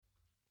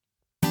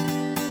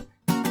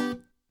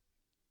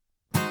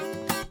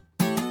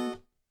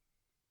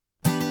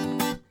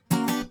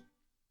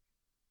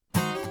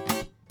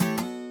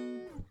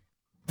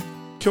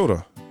Kia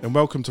ora, and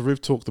welcome to Rev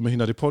Talk, the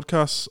Mihinari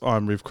podcast.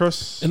 I'm Rev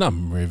Chris. And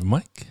I'm Rev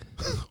Mike.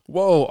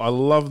 Whoa, I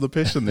love the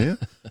passion there.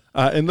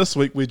 And this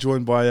week we're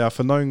joined by our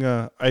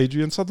whanaunga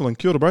Adrian Sutherland.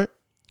 Kia ora, bro.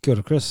 Kia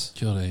ora, Chris.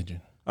 Kia ora,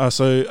 Adrian.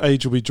 So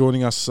Age will be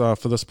joining us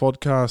for this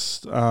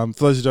podcast.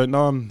 For those who don't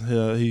know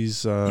him,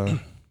 he's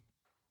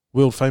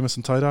world famous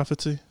in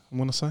Tairāwhiti, I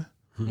want to say.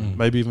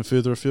 Maybe even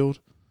further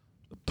afield.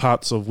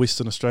 Parts of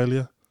Western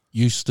Australia.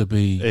 Used to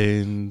be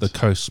And the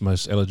coast's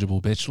most eligible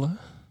bachelor.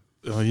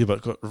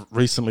 but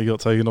recently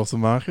got taken off the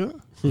market.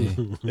 Yeah.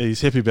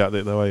 He's happy about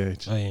that though,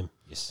 Age? I am,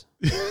 yes.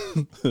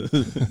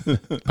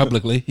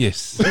 Publicly,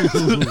 yes.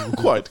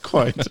 quite.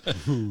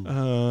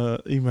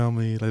 Email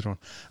me later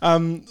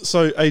on.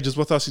 So Age is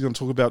with us. He's going to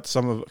talk about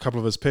a couple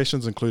of his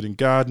passions, including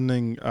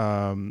gardening,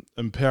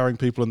 empowering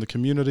people in the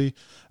community,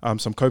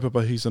 some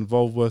kaupapa he's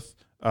involved with,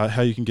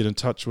 how you can get in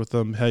touch with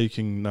him, how you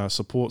can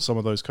support some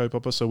of those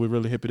kaupapa. So we're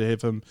really happy to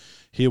have him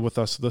here with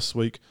us this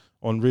week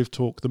on Rev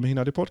Talk, the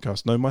Mihinari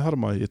podcast. No mai hara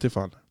mai, e te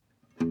whānau.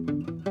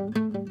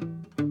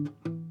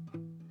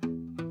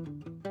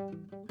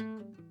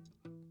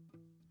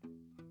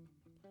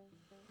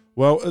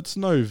 Well, it's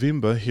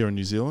November here in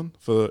New Zealand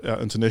for our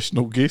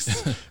international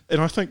guests. And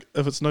I think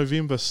if it's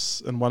November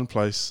in one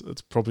place,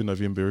 it's probably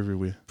November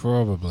everywhere,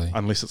 Probably.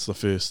 unless it's the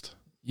 1st.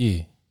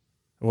 Yeah.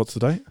 What's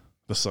the date?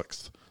 The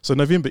 6th. So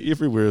November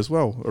everywhere as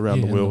well around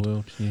Yeah, the in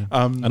world. yeah.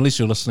 Unless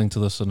you're listening to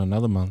this in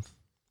another month.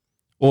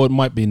 Or it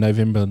might be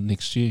November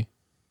next year.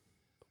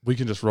 We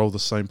can just roll the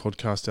same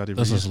podcast out every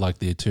This year. is like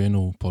the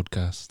Eternal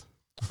podcast.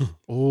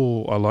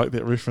 Oh, I like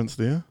that reference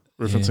there.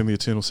 Referencing the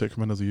eternal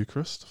sacrament of the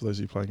Eucharist, for those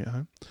of you playing at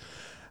home.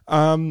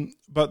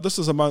 But this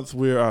is a month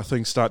where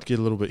things start to get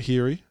a little bit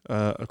hairy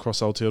across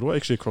Aotearoa,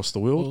 actually across the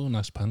world. Oh,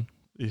 nice pun.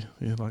 Yeah,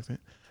 like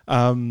that.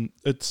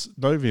 It's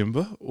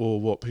November,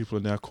 or what people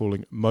are now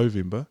calling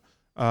Movember,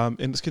 and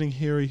it's getting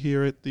hairy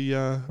here at the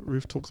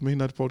Rev Talk the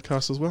Mihinari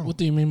podcast as well. What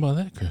do you mean by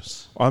that,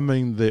 Chris? I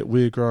mean that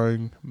we're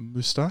growing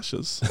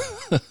moustaches.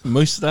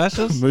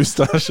 Moustaches?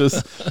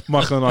 Moustaches.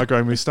 Michael and I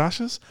grow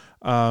moustaches.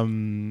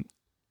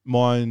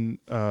 Mine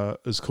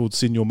is called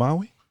Senor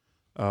Maui.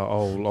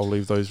 I'll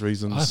leave those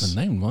reasons. I haven't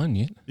named mine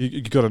yet.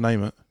 You got to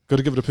name it. Got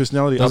to give it a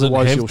personality. Does it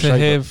otherwise have you'll to shape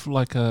have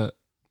like a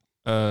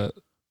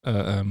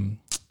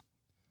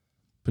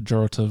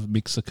pejorative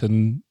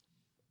Mexican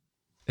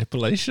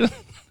appellation?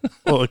 it.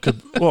 Well, it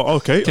could. Well,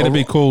 okay. Can it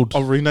be called?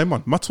 I'll rename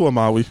mine Matua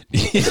Maui.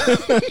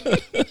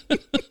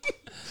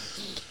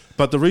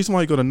 But the reason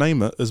why you got to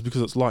name it is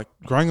because it's like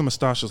growing a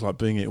moustache is like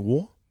being at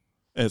war.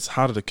 And it's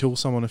harder to kill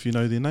someone if you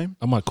know their name.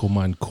 I might call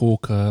mine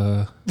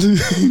Corker.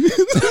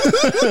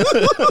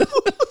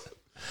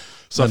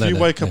 So if you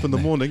wake up no, in the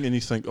morning and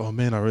you think, "Oh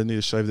man, I really need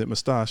to shave that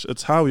moustache,"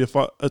 it's Howie.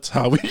 It's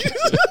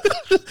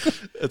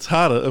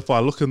harder if I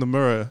look in the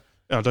mirror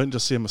and I don't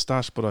just see a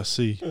moustache, but I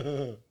see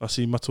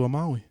Matua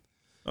Maui.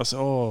 I say,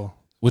 "Oh."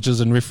 Which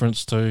is in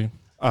reference to...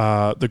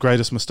 The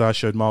greatest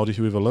mustachioed Māori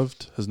who ever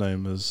lived. His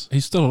name is...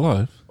 He's still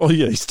alive. Oh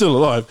yeah, he's still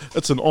alive.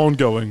 It's an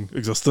ongoing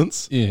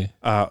existence. Yeah.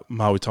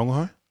 Maui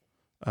Tongaho.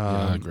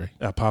 I agree.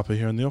 Our papa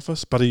here in the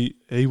office. But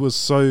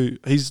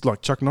he's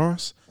like Chuck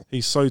Norris.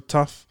 He's so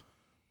tough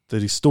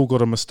that he's still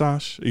got a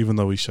moustache even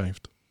though he's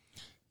shaved.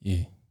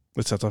 Yeah.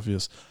 That's how tough he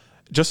is.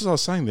 Just as I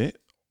was saying that,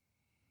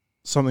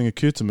 something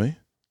occurred to me.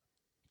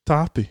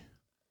 Tāpi.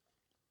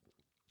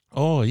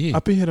 Oh, yeah.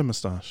 Api had a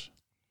moustache.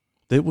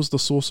 That was the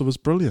source of his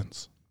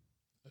brilliance.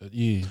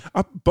 Yeah.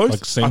 Both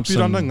Like Samson.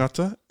 Apirana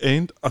Ngata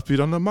and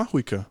Apirana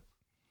Mahuika.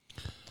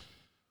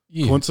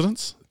 Yeah.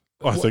 Coincidence?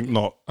 I think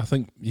not. I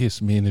think,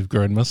 yes, men have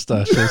grown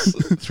moustaches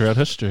throughout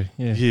history.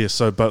 Yeah. Yeah,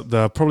 but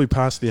they're probably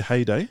past their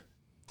heyday.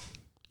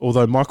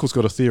 Although Michael's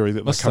got a theory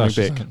that they're coming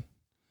Moustaches, back. aren't-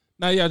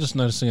 No, yeah, I just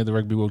noticing at the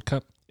Rugby World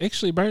Cup.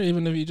 Actually, bro,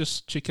 even if you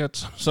just check out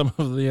some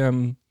of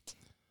the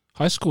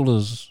high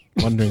schoolers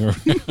wandering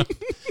around,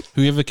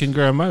 whoever can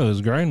grow a mo has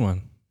grown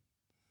one.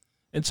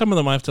 And some of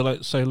them I have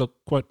to say look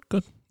quite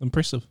good,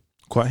 impressive.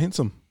 Quite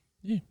handsome.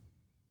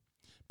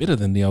 Better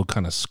than the old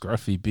kind of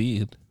scruffy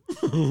beard.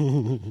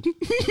 Trying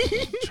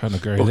to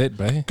grow that,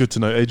 bae. Good to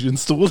know Adrian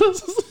still with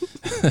us.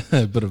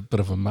 bit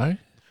of a mo.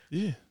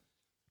 Yeah.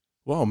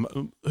 Well,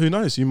 who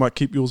knows? You might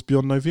keep yours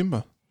beyond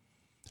November.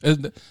 Is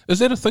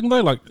that a thing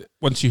though? Like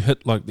once you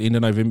hit like the end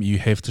of November, you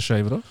have to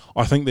shave it off.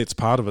 I think that's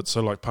part of it.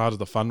 So like part of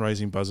the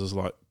fundraising buzz is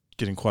like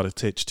getting quite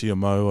attached to your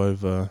mo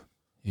over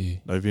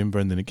November,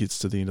 and then it gets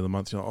to the end of the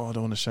month. You're like, oh, I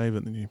don't want to shave it.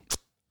 And then you...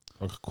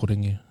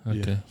 Quitting you.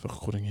 Okay.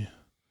 Yeah,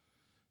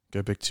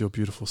 go back to your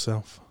beautiful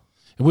self.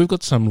 And we've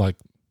got some like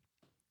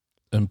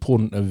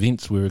important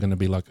events where we're going to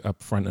be like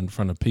up front in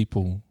front of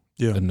people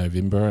in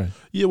November. Eh?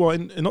 Yeah, well,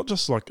 and not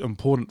just like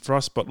important for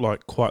us, but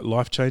like quite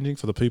life-changing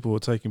for the people who are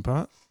taking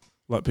part.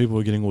 Like people who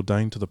are getting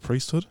ordained to the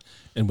priesthood.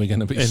 And we're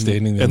going to be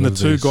standing there. And the with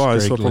two these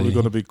guys who are probably scraggly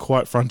going to be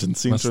quite front and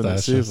centre in that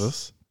moustaches.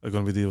 service are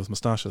going to be there with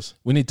moustaches.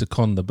 We need to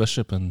con the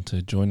bishop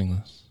into joining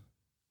us.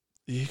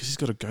 Yeah, because he's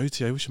got a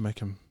goatee. We should make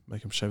him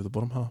shave the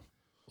bottom half.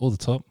 Or the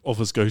top. Of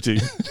his goatee.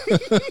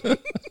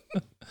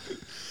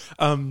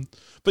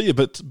 But yeah,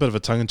 bit of a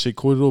tongue-in-cheek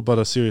kōrero, but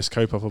a serious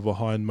kaupapa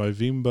behind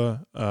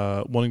Movember,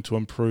 wanting to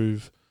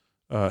improve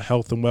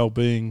health and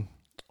well-being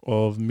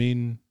of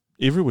men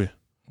everywhere,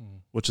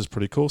 which is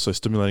pretty cool. So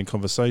stimulating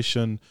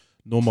conversation,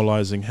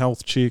 normalising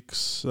health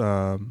checks,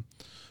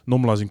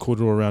 normalising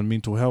kōrero around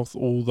mental health,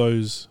 all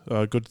those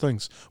good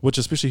things, which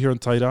especially here in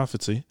Te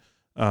Rāwhiti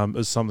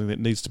is something that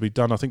needs to be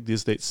done. I think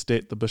there's that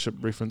stat the Bishop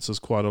references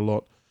quite a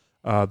lot,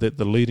 that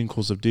the leading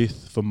cause of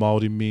death for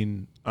Māori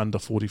men under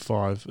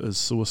 45 is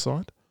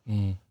suicide.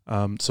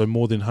 So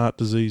more than heart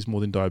disease,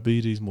 more than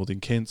diabetes, more than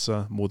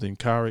cancer, more than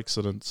car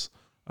accidents,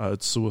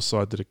 it's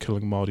suicide that are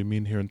killing Māori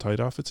men here in Te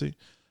Rāwhiti.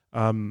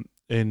 And,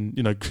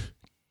 you know,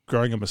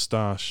 growing a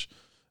moustache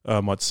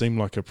might seem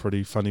like a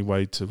pretty funny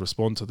way to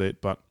respond to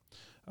that, but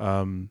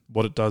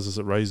what it does is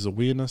it raises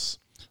awareness.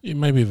 Yeah,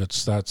 maybe if it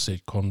starts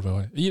that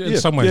convoy. In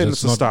some ways,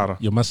 it's a not, starter.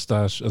 Your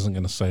moustache isn't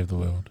going to save the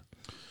world.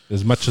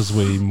 As much as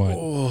we might...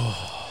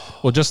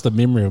 Well, just the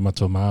memory of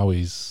Matua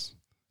Maui's,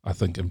 I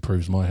think,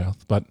 improves my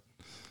health. But...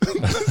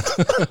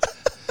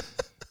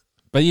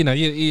 But, you know,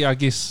 I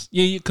guess,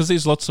 because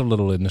there's lots of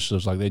little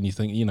initiatives like that, and you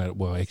think, you know,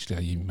 well, actually,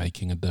 are you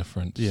making a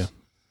difference? Yeah.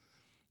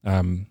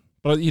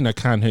 But, you know,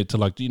 can't hurt to,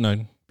 like, you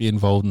know, be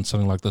involved in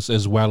something like this,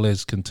 as well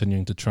as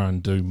continuing to try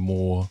and do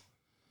more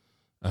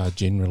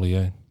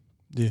generally,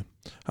 Yeah.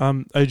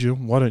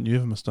 Adrian, why don't you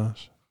have a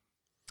moustache?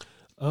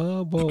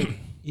 Well,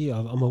 yeah,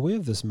 I'm aware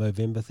of this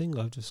Movember thing.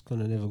 I've just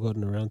kind of never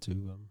gotten around to.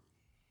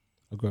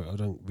 I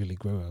don't really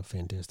grow a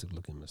fantastic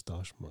looking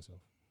moustache myself.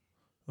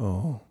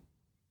 Oh,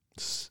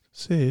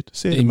 sad.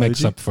 He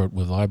makes up for it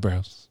with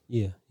eyebrows.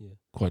 Yeah.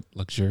 Quite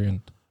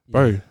luxuriant.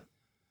 Bro,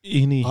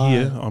 any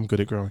hair, I'm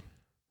good at growing.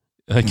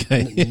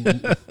 Okay.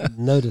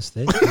 Notice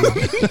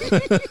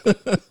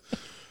that.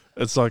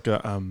 It's like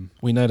a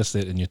We noticed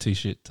that in your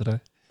T-shirt today.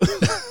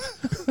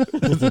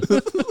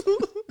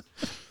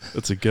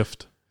 It's a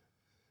gift.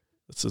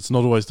 It's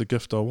not always the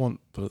gift I want,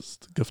 but it's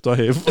the gift I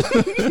have.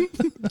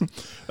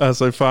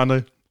 So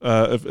whānau,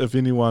 if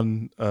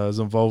anyone is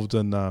involved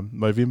in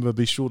Movember,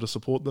 be sure to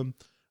support them.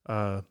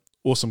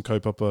 Awesome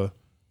kaupapa,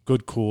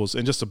 good cause,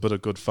 and just a bit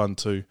of good fun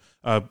too.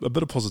 A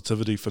bit of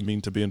positivity for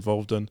men to be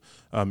involved in,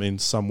 and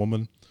some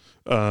women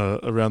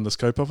around this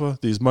kaupapa.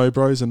 There's Mo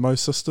Bros and Mo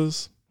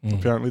Sisters.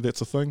 Apparently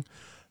that's a thing.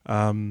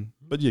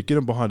 But yeah, get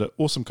them behind it.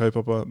 Awesome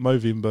kaupapa,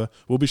 Movember.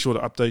 We'll be sure to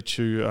update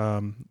you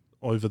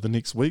over the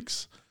next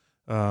weeks.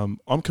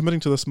 I'm committing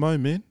to this Mo,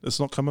 man. It's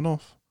not coming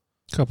off.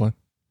 Couple.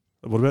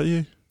 What about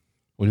you?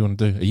 What do you want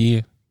to do? A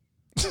year?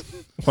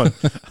 10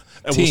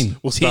 years.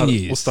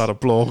 We'll start a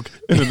blog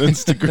and an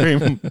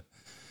Instagram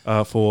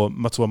for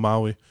Matua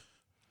Maui.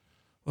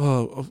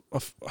 Oh, I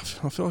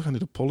feel like I need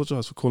to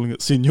apologise for calling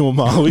it Senior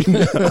Maui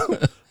now.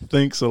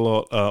 Thanks a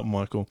lot,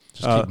 Michael.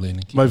 Just keep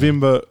learning.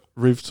 Movember,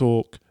 Rev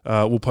Talk.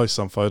 We'll post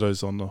some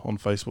photos on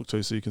Facebook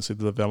too, so you can see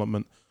the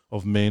development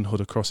of manhood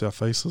across our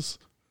faces.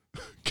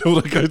 Kia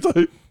ora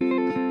koutou.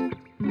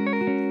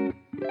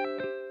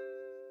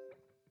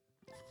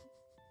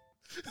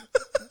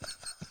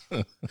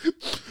 I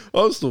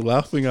was still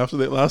laughing after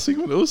that last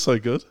segment. It was so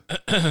good.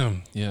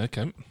 Yeah,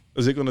 okay.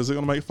 Is it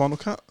gonna make Final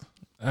Cut?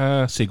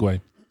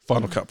 Segway.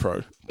 Final Cut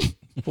Pro.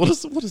 What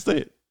is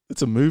that?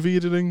 It's a movie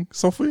editing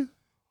software?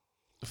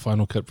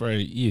 Final Cut Pro,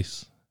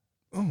 yes.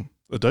 Oh,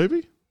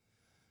 Adobe?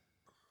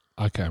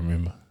 I can't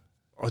remember.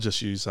 I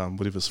just use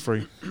whatever's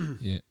free.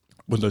 Yeah.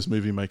 Windows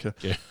Movie Maker.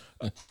 Yeah.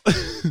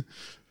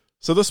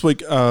 So this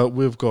week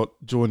we've got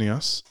joining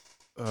us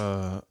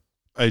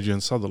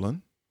Adrian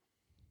Sutherland.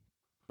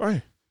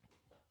 Bro,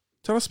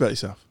 tell us about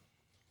yourself.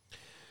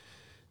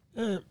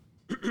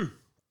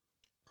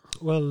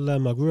 Well,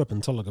 I grew up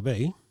in Tolaga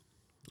Bay,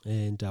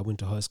 and I went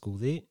to high school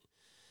there.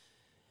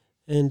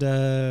 And,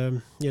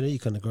 you know, you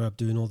kind of grow up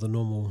doing all the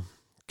normal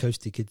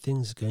coasty kid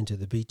things, going to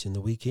the beach in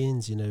the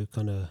weekends, you know,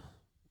 kind of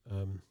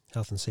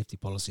health and safety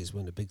policies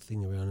weren't a big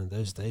thing around in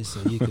those days,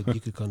 so you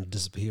could kind of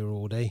disappear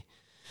all day.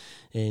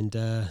 And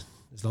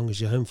as long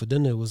as you're home for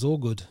dinner, it was all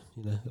good,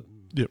 you know.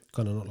 Yep.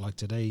 Kind of not like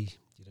today.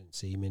 You don't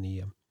see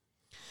many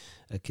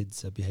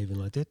kids behaving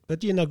like that.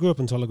 But, yeah, I grew up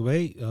in Tolaga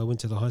Bay. I went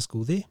to the high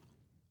school there,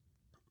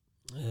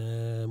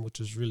 which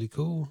was really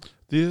cool.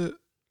 There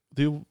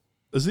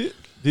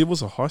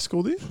was a high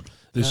school there?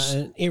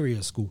 An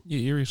area school.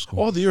 Yeah, area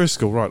school. Oh, the area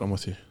school, right, I'm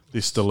with you.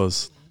 There still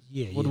is.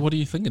 Yeah, What do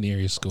you think an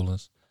area school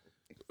is?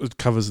 It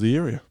covers the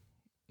area.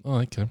 Oh,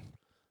 okay.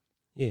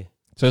 Yeah.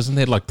 So isn't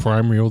that like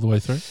primary all the way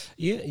through?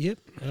 Yeah, yep.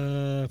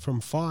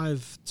 From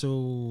 5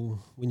 till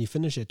when you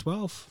finish at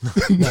 12.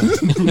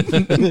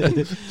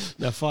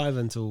 No, 5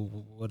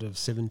 until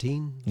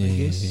 17, I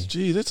guess. Yeah.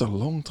 Gee, that's a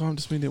long time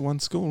to spend at one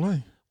school, eh?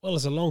 Well,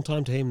 it's a long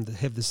time to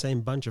have the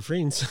same bunch of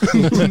friends.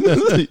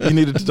 You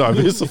needed to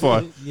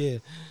diversify. Yeah.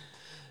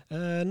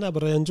 No,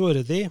 but I enjoyed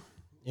it there,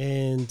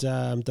 and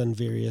done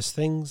various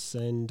things,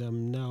 and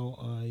now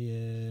I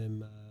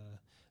am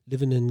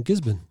living in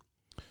Gisborne.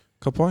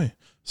 Kapai.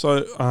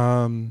 So,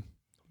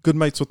 good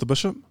mates with the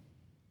bishop?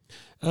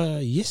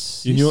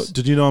 Yes.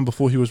 Did you know him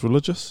before he was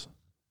religious?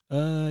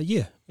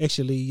 Yeah.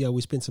 Actually,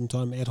 we spent some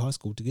time at high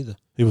school together.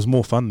 He was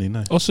more fun then,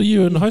 eh? Oh, so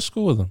you were in high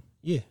school with him?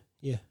 Yeah.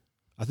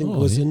 I think it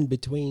was in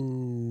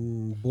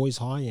between Boys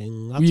High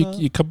and Were Ngata.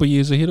 you a couple of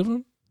years ahead of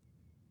him?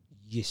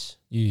 Yes.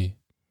 Yeah.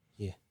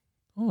 Yeah.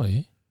 Oh,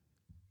 yeah.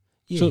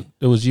 Yeah. So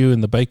it was you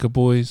and the Baker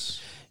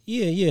boys.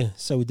 Yeah.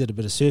 So we did a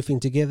bit of surfing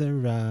together.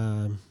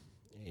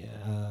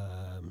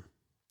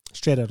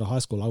 Straight out of high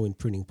school, I went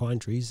pruning pine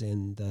trees,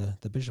 and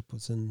the bishop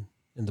was in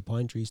the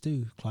pine trees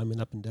too, climbing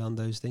up and down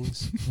those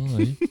things, Oh,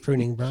 yeah.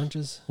 pruning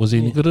branches. Was he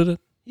any Yeah. good at it?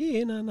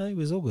 Yeah, no, it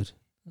was all good.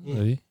 Yeah.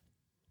 Oh, yeah.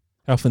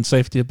 Health and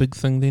safety a big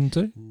thing then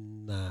too?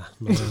 Nah,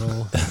 not at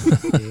all.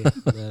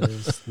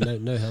 There's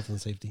no health and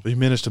safety. But you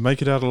managed to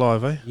make it out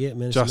alive, eh? Yeah,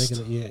 managed Just.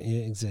 to make it.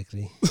 Yeah,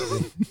 exactly. Yeah.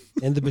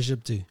 And the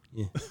bishop too.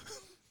 Yeah.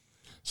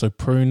 So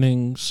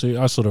pruning,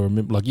 I sort of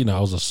remember, like, I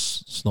was a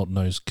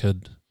snot-nosed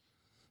kid.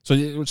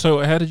 So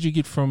how did you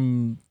get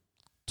from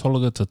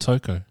Tolaga to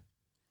Toko?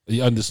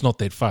 Yeah, and it's not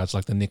that far. It's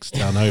like the next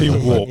town over. He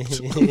but-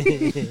 walked.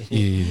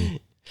 Yeah.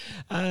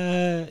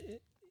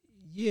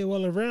 Yeah,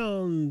 well,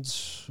 around,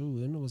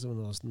 when was it,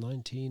 when I was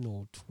 19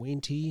 or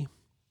 20,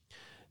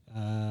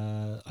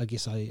 I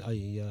guess I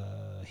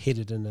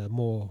headed in a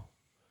more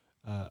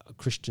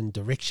Christian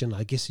direction,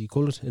 I guess you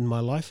call it, in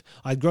my life.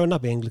 I'd grown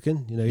up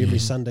Anglican. Every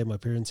Sunday my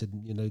parents had,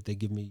 they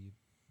give me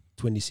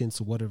 20 cents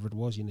or whatever it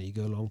was. You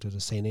go along to the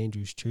St.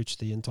 Andrew's Church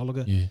there in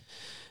Tolaga. Yeah.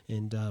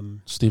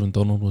 And Stephen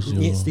Donald was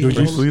your... Stephen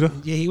Your youth Donald- leader?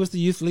 Yeah, he was the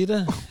youth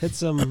leader. Had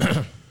some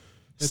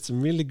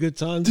really good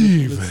times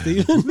Stephen. with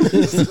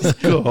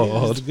Stephen.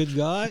 God. He's a good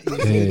guy. He's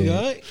a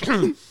good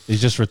guy. He's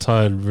just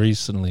retired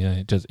recently.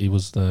 He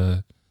was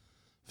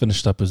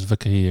finished up as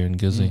vicar here in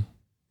Gizzy.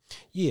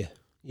 Yeah.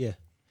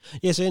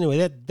 So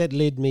anyway, that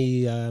led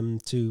me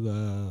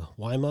to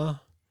Weimar,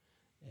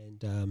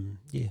 and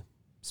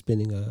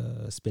spending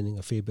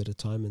a fair bit of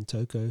time in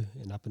Toko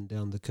and up and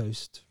down the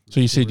coast. So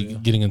you said Victoria. you're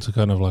getting into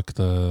kind of like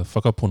the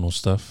whakapono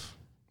stuff.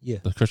 Yeah.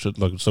 The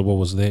Christian, so what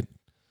was that?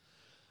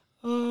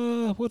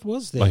 What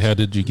was that? Like, how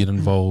did you get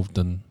involved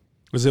and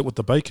Was that with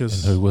the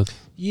Bakers? who with?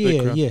 Yeah,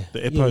 background? yeah. The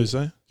Epos,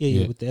 eh? Yeah,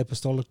 Yeah. with the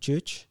Apostolic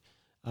Church.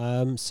 So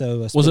I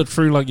Was spent- it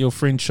through like your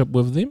friendship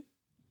with them?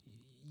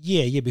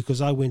 Yeah,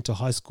 because I went to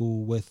high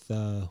school with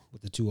the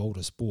two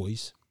oldest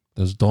boys,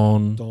 There's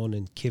Don, Don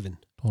and Kevin.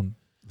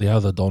 the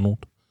other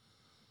Donald.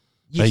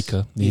 Yes.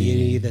 Baker.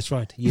 Yeah, that's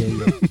right.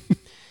 Yeah.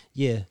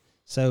 Yeah.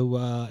 So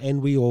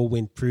and we all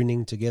went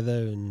pruning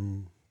together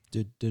and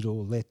did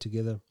all that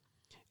together,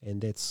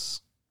 and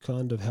that's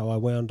kind of how I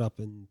wound up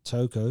in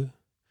Toko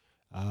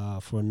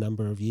for a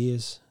number of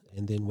years,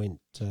 and then went.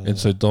 And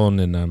so Don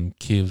and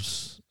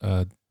Kev's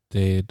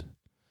dad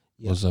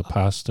was a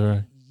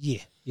pastor.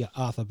 Yeah,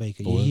 Arthur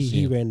Baker. Was,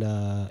 He yeah. ran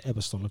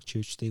Apostolic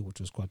Church there,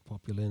 which was quite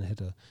popular and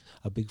had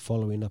a big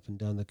following up and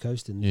down the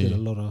coast, and Yeah. did a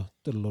lot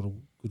of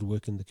good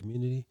work in the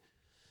community.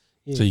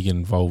 Yeah. So you get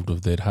involved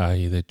with that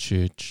that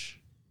church.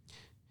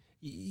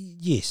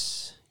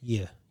 Yes,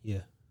 yeah,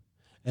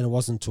 and it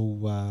wasn't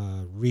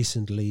until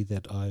recently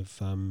that I've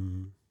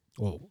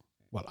well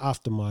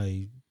after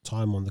my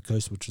time on the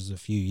coast, which was a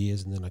few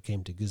years, and then I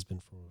came to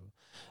Gisborne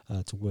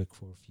to work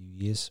for a few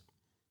years,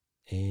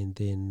 and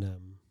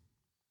then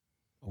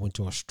I went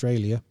to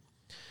Australia,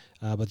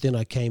 but then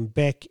I came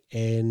back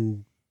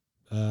and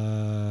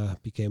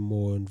became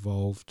more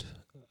involved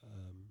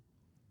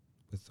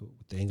with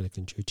the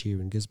Anglican Church here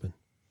in Gisborne.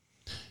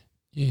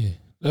 Yeah,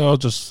 I was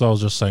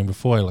just saying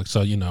before, like,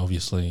 so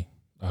obviously,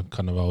 I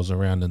was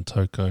around in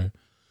Toko,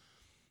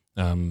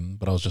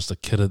 but I was just a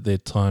kid at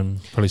that time,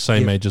 probably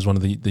same Yeah. age as one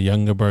of the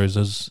younger bros,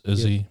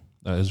 Izzy,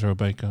 Israel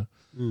Baker.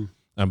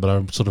 But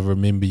I sort of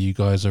remember you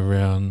guys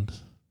around,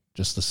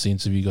 just the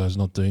sense of you guys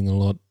not doing a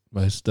lot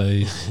most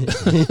days,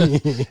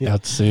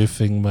 out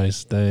surfing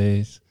most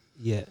days.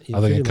 Yeah,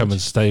 I think I'd come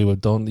and stay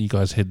with Don. You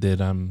guys had that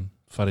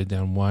whare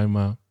down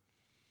Weimar.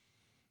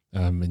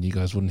 And you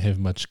guys wouldn't have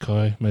much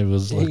kai. Maybe it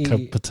was like a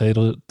couple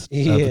potatoes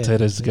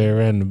to go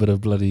around, and a bit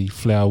of bloody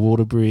flour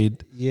water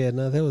bread. Yeah,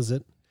 no, that was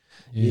it.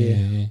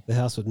 Yeah. The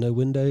house with no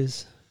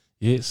windows.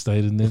 Yeah,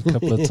 stayed in there a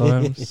couple of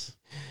times.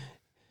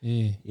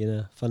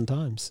 Yeah. Fun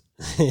times.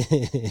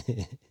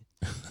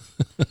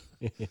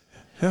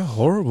 How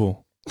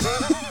horrible.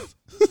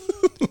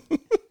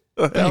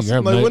 A house you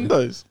go, with no mate.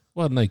 windows.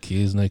 Well, no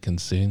cares, no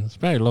concerns.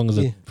 Very long as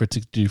Yeah. it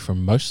protected you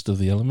from most of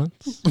the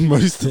elements.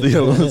 Most of the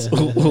elements.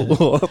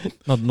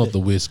 Not the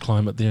worst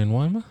climate there in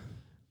Weimar.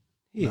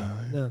 Yeah,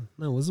 no,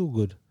 it was all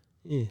good.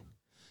 Yeah.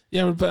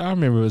 Yeah, but I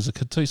remember as a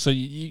kid too. So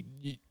you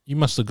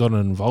must have gotten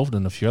involved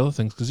in a few other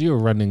things because you were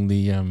running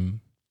the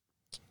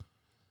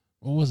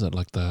what was it,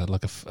 like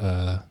a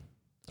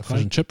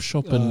fish and chip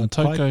shop in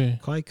Toko?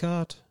 Kai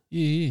cart.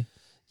 Yeah.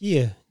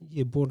 Yeah,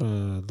 bought a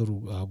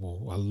little,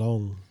 a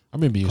long. I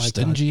remember you were Kai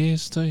stingy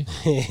as too.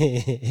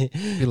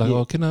 You're like, Yeah.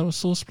 oh, can I have a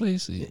sauce,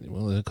 please? Yeah,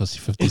 well, it costs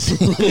you 50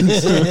 cents.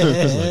 It's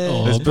like,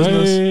 oh, It's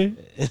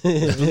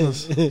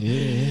business. bro.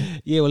 Yeah.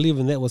 Yeah, well,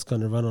 even that was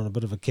kind of run on a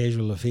bit of a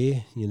casual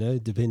affair,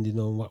 depending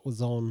on what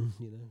was on,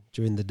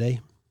 during the day.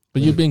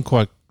 But you've been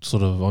quite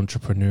sort of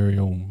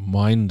entrepreneurial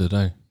minded,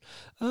 eh?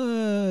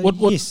 What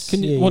Yes,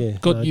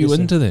 what got no, I you guess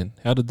so. into that?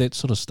 How did that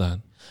sort of start?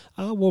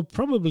 Well,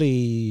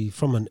 probably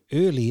from an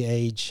early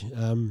age.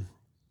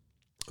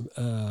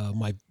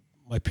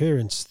 My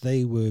parents,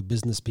 they were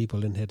business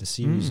people and had a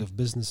series of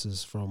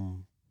businesses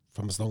from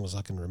as long as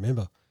I can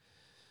remember.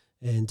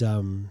 And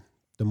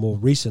the more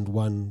recent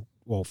one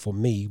well, for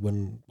me,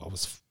 when I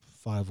was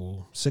 5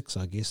 or 6,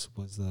 I guess,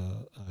 was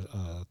the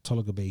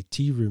Tolaga Bay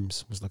Tea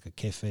Rooms, was like a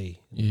cafe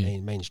in the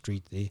main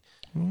street there.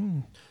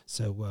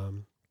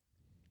 So,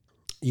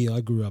 yeah,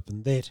 I grew up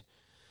in that,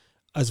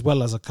 as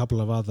well as a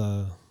couple of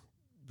other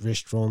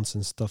restaurants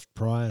and stuff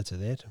prior to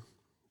that.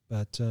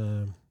 But,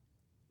 so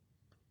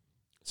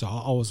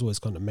I was always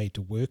kind of made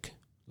to work,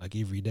 like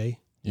every day.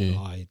 Yeah.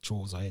 I had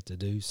chores I had to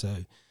do. So,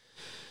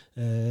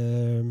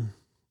 that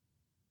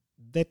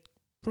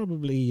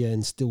probably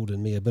instilled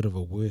in me a bit of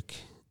a work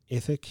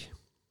ethic.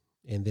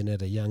 And then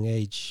at a young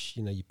age,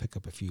 you know, you pick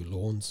up a few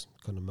lawns,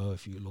 kind of mow a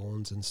few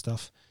lawns and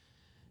stuff.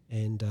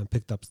 And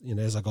picked up, you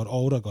know, as I got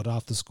older, got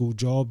after school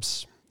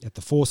jobs at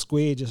the Four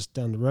Square just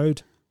down the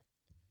road.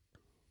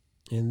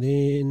 And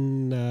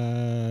then,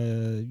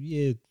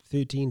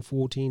 13,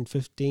 14,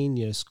 15,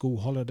 you know, school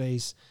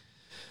holidays,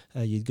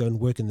 you'd go and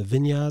work in the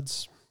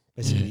vineyards.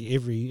 Basically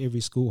every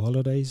school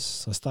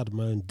holidays. I started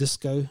my own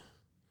disco.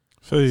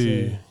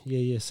 Foo. So,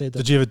 said that.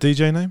 Did you have a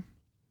DJ name?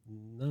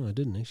 No, I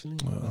didn't actually.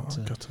 Oh,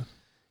 But, got to.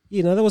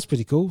 you know, that was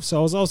pretty cool. So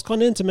I was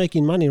kind of into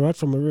making money right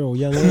from a real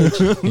young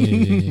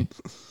age.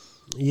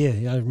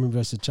 Yeah, I remember I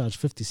used to charge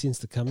 50 cents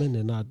to come in,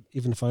 and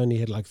even if I only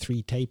had like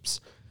 3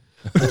 tapes,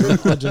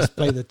 I'd just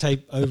play the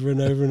tape over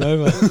and over and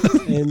over.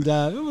 And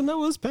no, it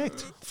was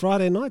packed.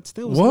 Friday nights,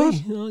 that was What?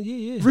 me. Oh,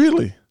 yeah.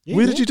 Really? Yeah,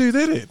 Where did you do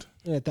that at?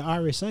 At the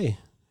RSA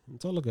in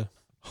Tolaga.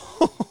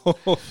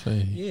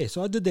 Yeah,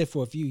 so I did that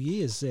for a few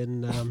years,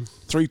 and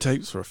 3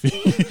 tapes for a few.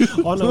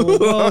 oh no,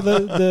 well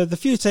the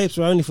few tapes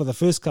were only for the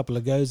first couple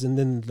of goes, and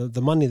then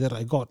the money that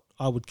I got,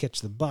 I would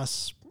catch the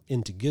bus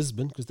into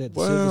Gisborne because they had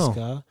the service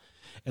car,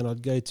 and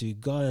I'd go to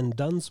Guy and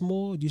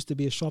Dunsmore. It used to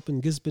be a shop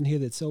in Gisborne here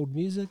that sold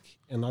music,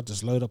 and I'd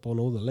just load up on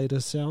all the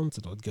latest sounds,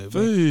 and I'd go back.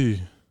 Foo.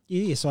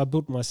 Yeah, so I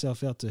built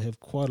myself out to have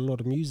quite a lot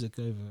of music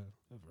over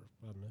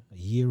I don't know, a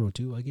year or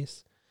 2, I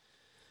guess.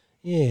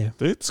 Yeah.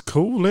 That's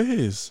cool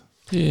as.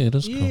 Yeah, it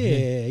is cool.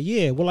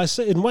 Yeah. Well,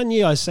 in 1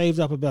 year I saved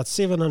up about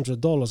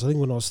 $700. I think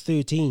when I was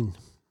 13,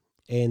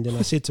 and then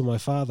I said to my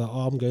father,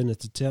 "Oh, I'm going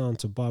into town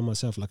to buy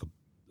myself like a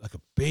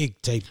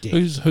big tape deck."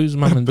 Who's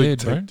mum and Big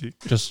dad, bro? tape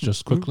deck.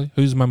 Just quickly,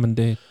 who's mum and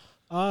dad?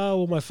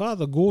 Well, my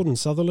father, Gordon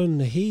Sutherland,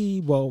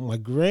 my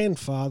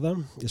grandfather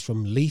is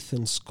from Leith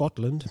in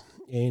Scotland,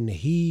 and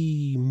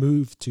he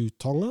moved to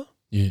Tonga.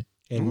 Yeah.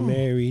 And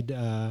married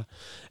a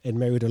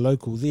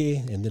local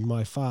there, and then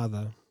my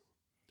father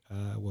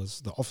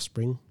was the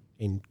offspring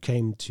and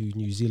came to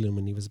New Zealand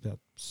when he was about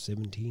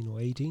 17 or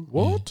 18.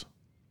 What?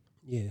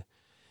 Yeah.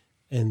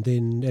 And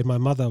my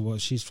mother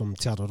she's from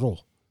Te Araroa.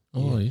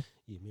 Oh, yeah.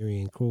 Yeah,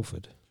 Marianne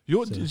Crawford.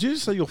 Did you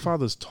say your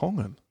father's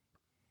Tongan?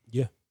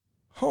 Yeah.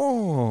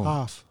 Oh,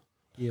 Half.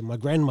 Yeah, my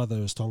grandmother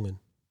is Tongan.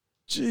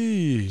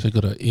 gee. So you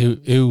got a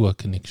Ewa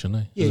connection,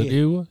 eh? Yeah, Is it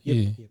Ewa?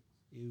 Yep.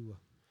 Ewa.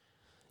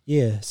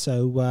 Yeah,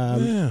 so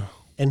Yeah.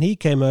 and he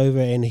came over,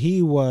 and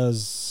he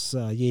was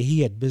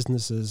he had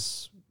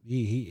businesses.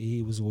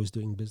 He was always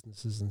doing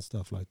businesses and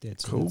stuff like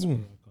that. So Cool. That's where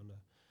I kinda,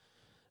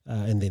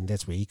 and then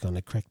that's where he kind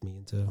of cracked me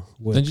into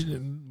work.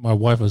 My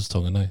wife is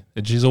Tongan, eh?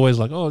 And she's always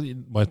like, "Oh,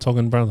 my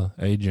Tongan brother,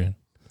 Adrian."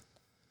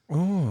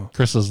 Oh,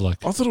 Chris is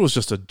like, I thought it was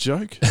just a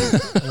joke.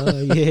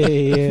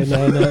 Yeah,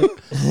 no.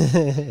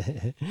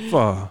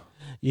 Far.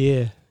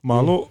 Yeah.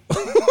 Malo.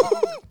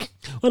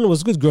 And it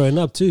was good growing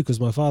up too, because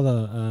my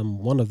father,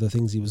 one of the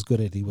things he was good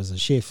at, he was a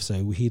chef,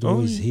 so he'd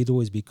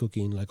always be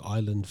cooking like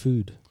island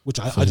food, which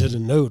I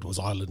didn't know it was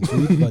island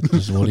food, but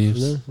 "This is what he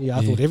is."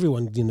 I thought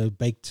everyone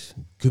baked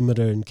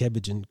kumara and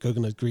cabbage and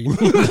coconut cream.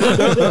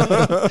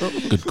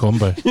 Good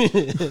combo.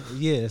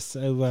 Yeah,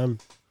 so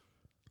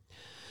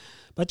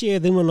but yeah,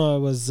 then when I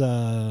was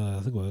I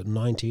think about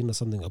 19 or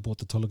something, I bought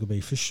the Tolaga Bay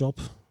fish shop.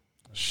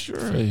 Sure.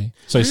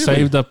 So Really?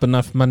 saved up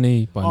enough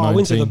money by 19. I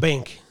went to the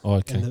bank. Oh,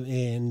 okay.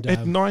 And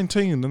At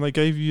 19, then they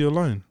gave you a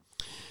loan.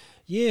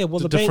 yeah, well,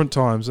 the different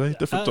bank, times, eh?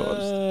 Different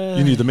times.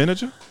 You knew the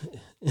manager?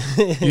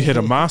 You had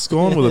a mask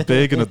on with a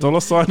bag and a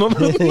dollar sign on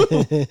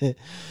it?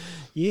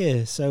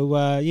 Yeah, so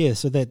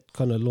so that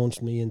kind of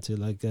launched me into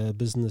like a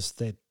business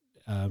that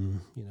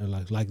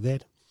like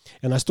that,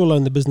 and I still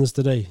own the business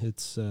today.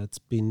 It's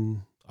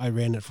been, I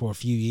ran it for a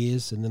few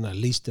years, and then I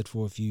leased it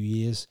for a few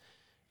years,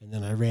 and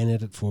then I ran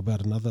at it for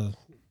about another,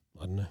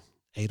 I don't know,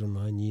 8 or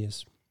 9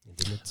 years.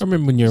 I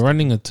remember when you're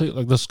running it too,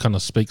 like this kind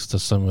of speaks to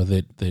some of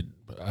that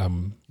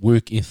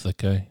work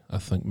ethic, eh? I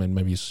think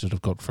maybe you sort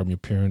of got from your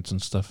parents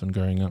and stuff and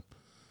growing up.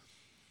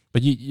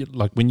 But you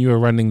like when you were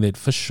running that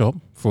fish shop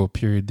for a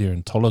period there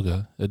in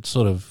Tolaga, it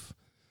sort of,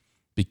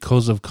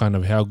 because of kind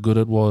of how good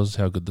it was,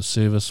 how good the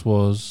service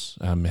was,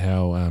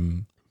 how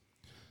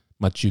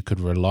much you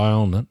could rely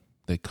on it,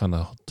 that kind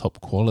of top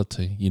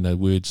quality,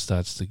 word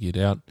starts to get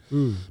out.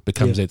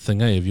 Becomes that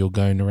thing, if you're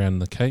going around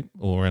the Cape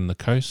or around the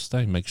coast,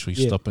 make sure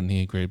you stop in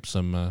here, grab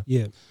some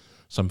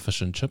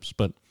fish and chips.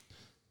 But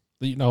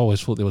I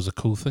always thought there was a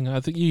cool thing.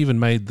 I think you even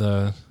made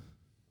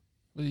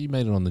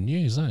it on the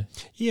news, eh?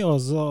 Yeah, I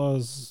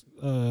was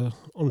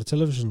on the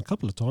television a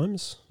couple of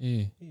times.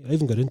 Yeah. I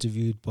even got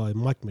interviewed by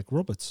Mike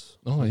McRoberts.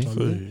 Oh,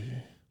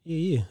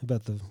 yeah,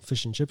 about the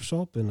fish and chip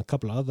shop and a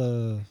couple of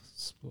other,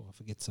 I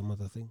forget some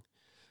other thing.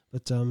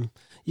 But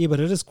but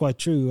it is quite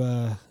true.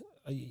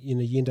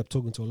 You end up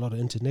talking to a lot of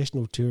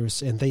international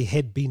tourists, and they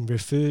had been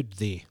referred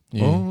there.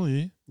 Yeah. Oh,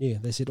 yeah. Yeah,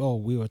 they said, "Oh,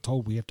 we were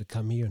told we have to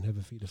come here and have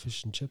a feed of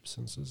fish and chips."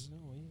 And so,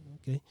 oh, yeah,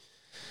 okay.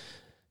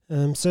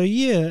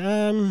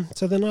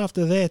 So then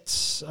after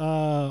that,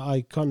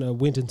 I kind of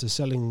went into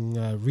selling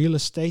real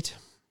estate.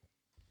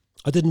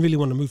 I didn't really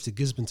want to move to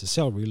Gisborne to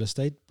sell real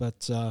estate,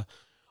 but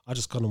I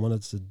just kind of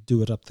wanted to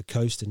do it up the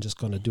coast and just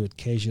kind of do it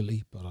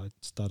casually. But I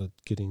started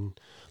getting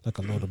like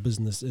a lot of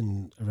business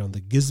in around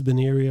the Gisborne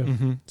area.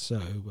 Mm-hmm. So,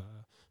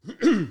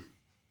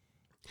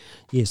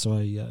 so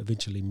I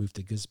eventually moved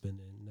to Gisborne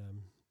and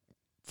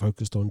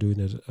focused on doing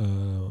it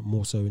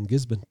more so in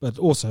Gisborne. But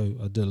also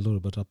I did a little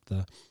bit up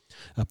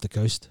the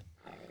coast.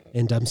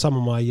 And some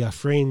of my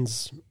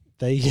friends,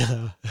 they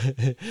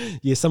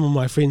some of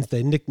my friends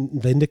they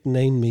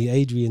nicknamed me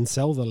Adrian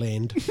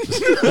Sutherland.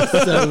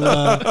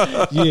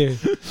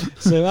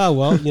 So oh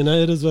well,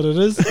 it is what it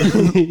is.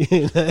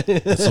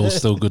 It's all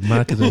still good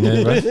marketing,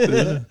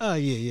 right? Oh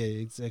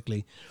yeah,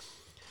 exactly.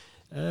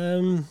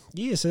 So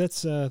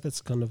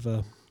that's kind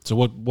of So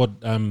what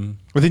But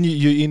then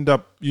you end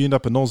up in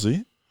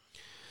Aussie.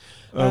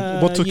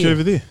 What took you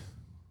over there?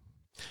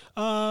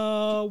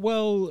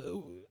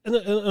 Well, in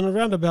a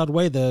roundabout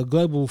way, the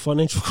global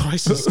financial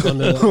crisis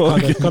kind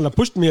of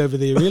pushed me over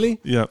there, really.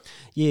 Yeah.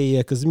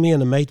 Because me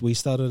and a mate, we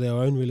started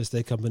our own real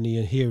estate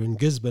company here in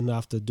Gisborne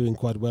after doing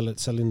quite well at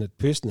selling it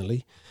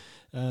personally.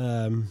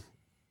 I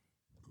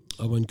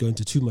won't go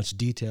into too much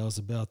details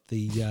about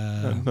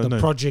the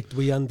project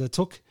we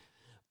undertook,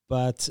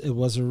 but it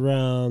was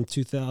around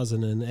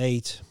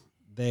 2008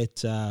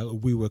 that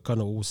we were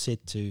kind of all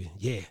set to,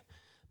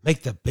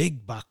 make the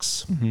big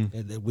bucks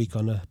that we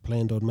kind of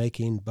planned on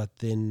making. But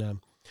then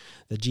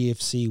the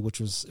GFC,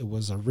 it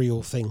was a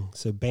real thing.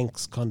 So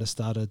banks kind of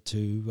started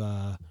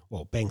to,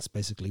 banks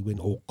basically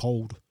went all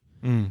cold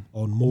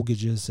on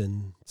mortgages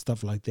and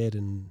stuff like that.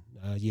 And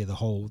the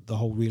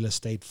whole real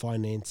estate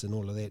finance and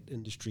all of that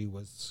industry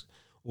was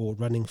all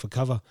running for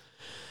cover.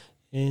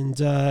 And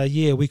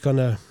we kind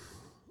of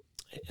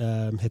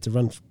had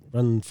to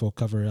run for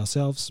cover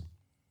ourselves.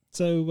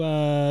 So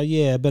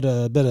a bit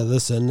of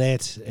this and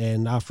that,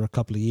 and after a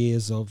couple of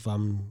years of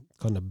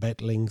kind of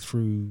battling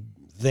through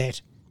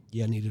that,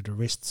 I needed a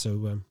rest.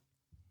 So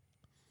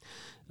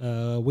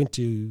went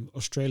to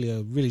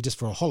Australia really just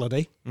for a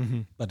holiday,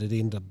 but it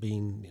ended up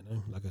being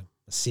like a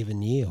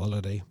 7-year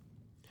holiday.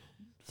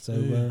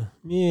 So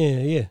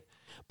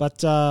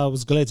but I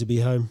was glad to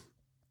be home.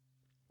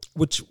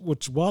 Which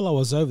while I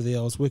was over there,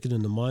 I was working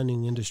in the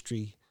mining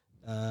industry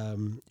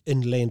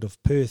inland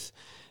of Perth,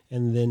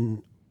 and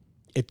then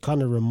it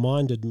kind of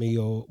reminded me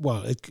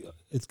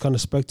it kind of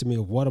spoke to me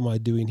of what am I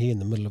doing here in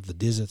the middle of the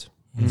desert?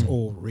 It's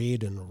all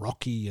red and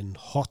rocky and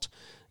hot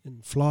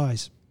and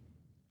flies.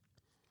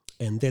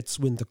 And that's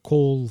when the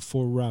call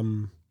for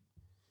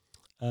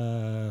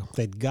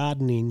that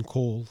gardening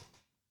call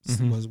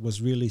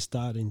was really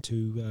starting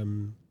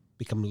to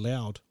become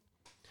loud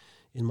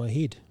in my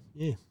head.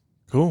 Yeah.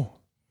 Cool.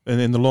 And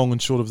then the long and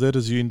short of that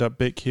is you end up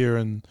back here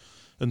in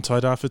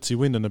Tairāwhiti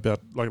Wynd in about,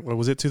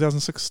 was it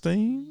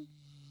 2016?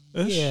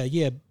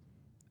 Yeah,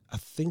 I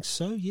think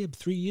so. Yeah,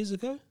 3 years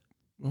ago.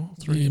 Oh,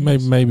 3 Yeah,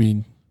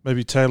 years.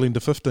 maybe tail into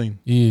 15.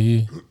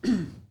 Yeah.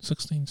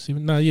 16,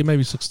 17. No, yeah,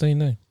 maybe 16.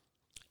 No.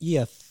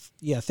 Yeah,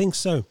 I think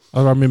so.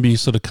 I remember you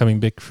sort of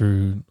coming back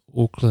through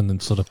Auckland and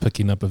sort of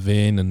picking up a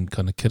van and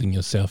kind of kitting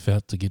yourself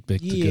out to get back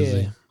to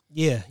Gizzy.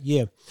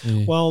 Yeah.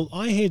 Well,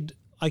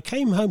 I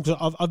came home.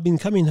 I've been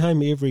coming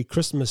home every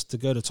Christmas to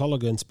go to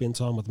Tolaga and spend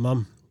time with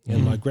Mum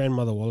and my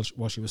grandmother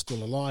while she was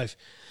still alive.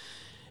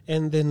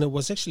 And then it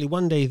was actually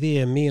one day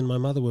there, me and my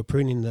mother were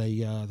pruning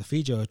the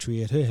feijoa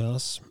tree at her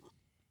house,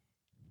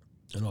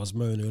 and I was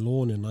mowing her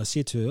lawn, and I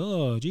said to her,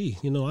 "Oh, gee,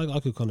 I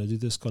could kind of do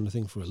this kind of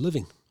thing for a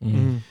living."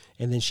 And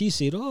then she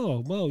said,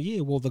 "Oh, well,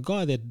 yeah, well, the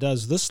guy that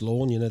does this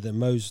lawn,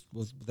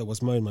 that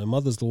was mowing my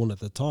mother's lawn at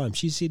the time,"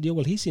 she said, "Yeah,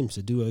 well, he seems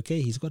to do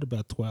okay. He's got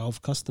about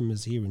 12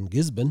 customers here in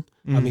Gisborne.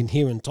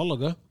 Here in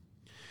Tolaga."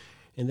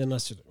 And then I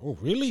said, "Oh,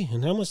 really?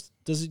 And how much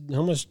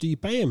do you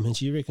pay him?" And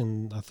she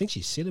reckoned, I think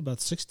she said about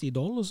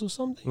 $60 or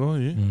something. Oh,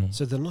 yeah.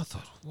 So then I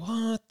thought,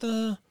 what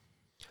the?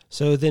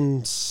 So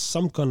then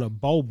some kind of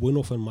bulb went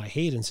off in my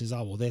head and says,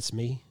 "Oh, well, that's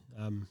me.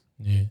 I'm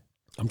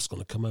just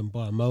going to come home and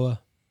buy a mower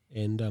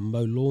and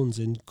mow lawns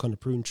and kind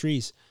of prune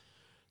trees."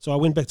 So I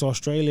went back to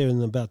Australia,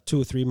 and about 2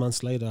 or 3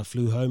 months later, I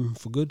flew home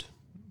for good.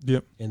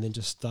 Yep. And then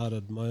just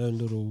started my own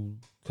little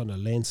kind of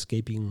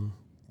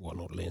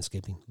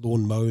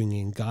lawn mowing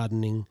and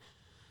gardening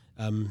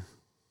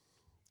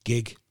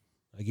gig,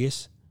 I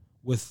guess.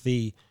 With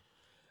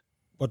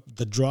what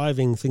the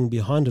driving thing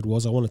behind it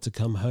was, I wanted to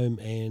come home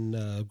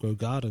and grow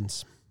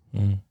gardens.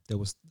 There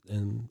was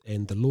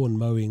and the lawn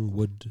mowing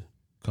would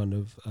kind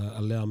of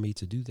allow me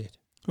to do that.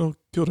 Oh,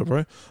 kia ora,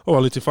 bro. Oh,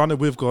 well, te whānau,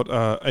 we've got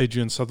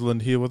Adrian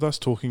Sutherland here with us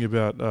talking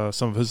about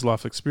some of his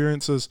life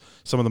experiences,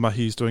 some of the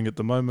mahi he's doing at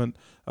the moment.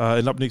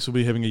 And up next we'll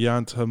be having a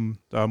yarn to him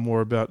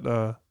more about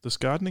this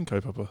gardening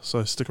kaupapa.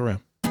 So stick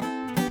around.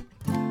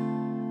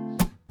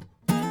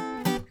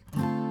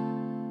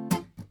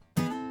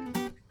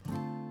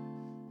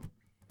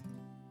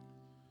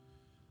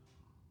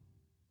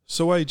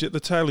 So, Age, at the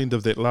tail end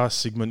of that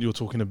last segment, you were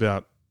talking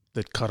about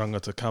that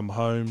karanga to come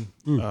home,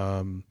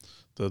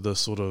 the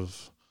sort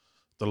of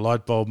the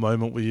light bulb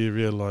moment where you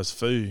realise,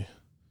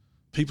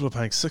 people are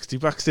paying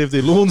 $60 to have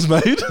their lawns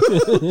made.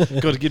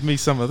 Got to get me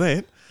some of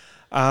that.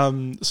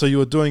 So you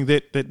were doing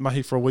that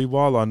mahi for a wee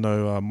while. I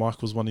know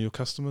Mike was one of your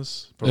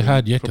customers. They're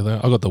hard yakka though.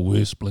 I got the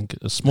worst blanket,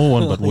 a small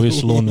one, but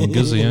worse lawn than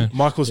Gizzy. Yeah.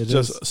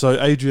 Michael's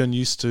so Adrian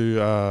used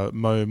to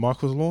mow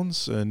Michael's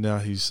lawns, and now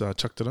he's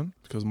chucked it in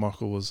because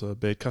Michael was a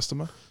bad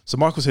customer. So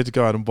Michael's had to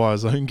go out and buy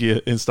his own gear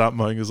and start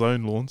mowing his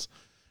own lawns.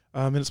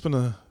 And it's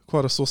been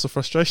quite a source of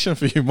frustration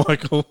for you,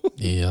 Michael.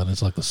 Yeah,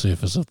 it's like the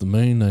surface of the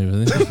moon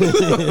over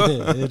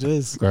there. It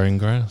is. Growing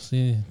grass,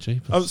 yeah,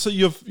 cheapest. So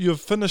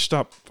you've finished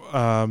up.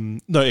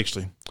 No,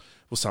 actually,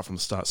 we'll start from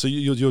the start. So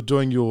you're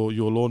doing your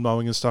lawn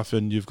mowing and stuff,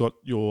 and you've got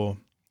your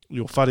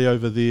whare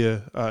over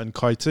there in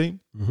Kaiti.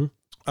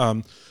 Mm-hmm.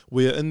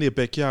 Where in their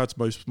backyards,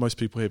 most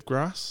people have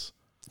grass.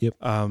 Yep.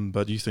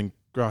 But you think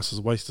grass is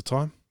a waste of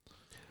time.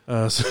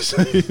 So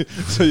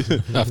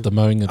After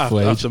mowing it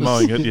for ages. After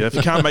mowing it, yeah. If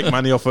you can't make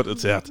money off it,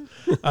 it's out.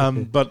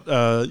 But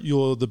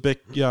the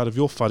backyard of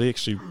your whare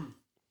actually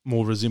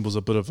more resembles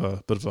a bit of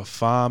a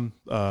farm.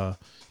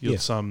 You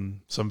have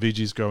some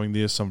veggies growing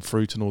there, some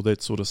fruit and all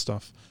that sort of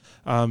stuff.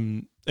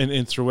 And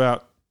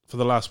throughout, for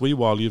the last wee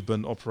while, you've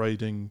been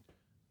operating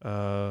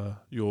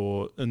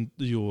your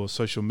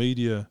social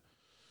media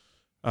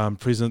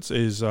presence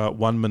as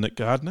 1 Minute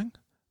Gardening.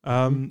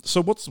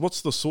 So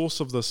what's the source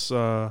of this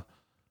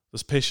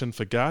passion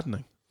for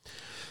gardening?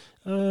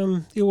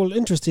 Well,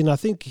 interesting. I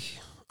think,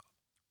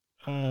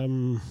 I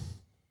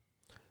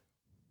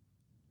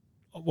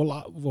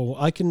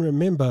can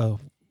remember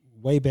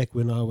way back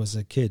when I was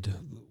a kid.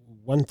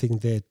 One thing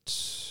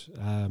that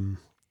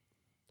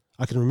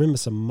I can remember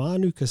some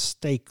Manuka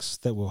stakes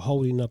that were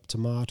holding up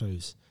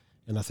tomatoes,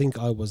 and I think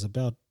I was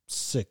about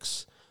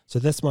 6. So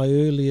that's my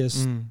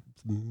earliest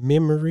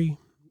memory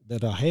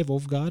that I have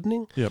of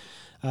gardening. Yep.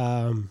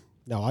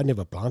 Now, I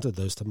never planted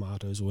those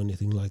tomatoes or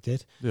anything like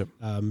that. Yep.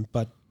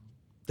 But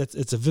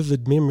it's a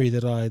vivid memory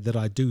that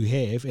I do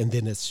have, and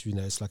then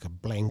it's like a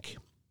blank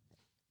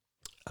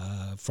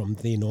from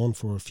then on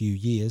for a few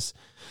years.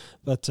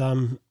 But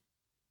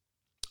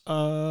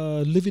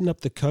living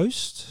up the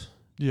coast,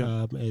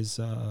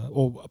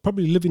 or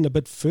probably living a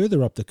bit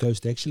further up the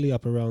coast, actually,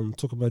 up around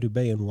Tokomotu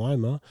Bay and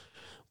Waima,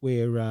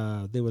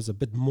 where there was a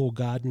bit more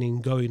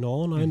gardening going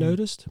on, I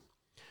noticed.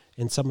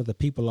 And some of the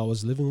people I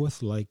was living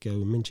with, like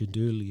we mentioned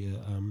earlier,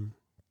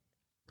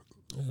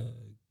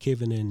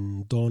 Kevin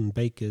and Don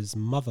Baker's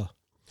mother.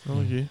 Oh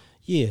yeah,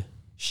 yeah.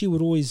 She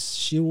would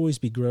always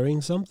be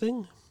growing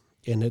something,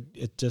 and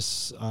it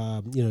just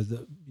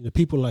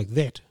people like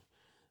that.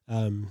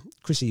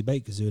 Chrissy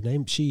Baker's her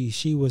name.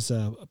 She was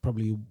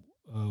probably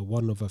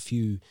one of a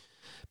few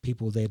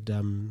people that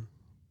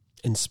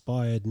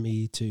inspired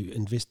me to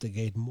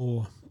investigate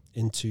more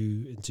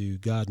into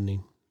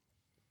gardening.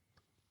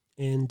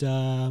 And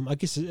I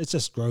guess it's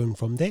just grown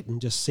from that, and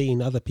just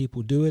seeing other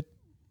people do it,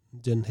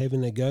 then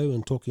having a go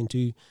and talking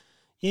to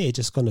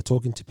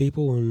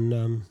people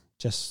and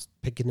just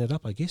picking it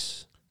up, I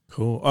guess.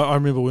 Cool. I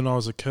remember when I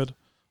was a kid,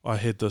 I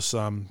had this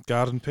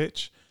garden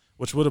patch,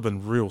 which would have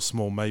been real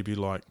small, maybe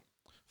like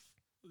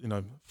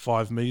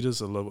 5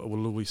 meters, a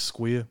little wee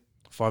square,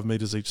 5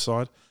 meters each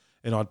side,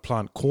 and I'd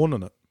plant corn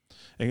in it.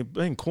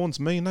 And corn's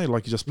mean,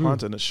 like you just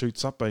plant it and it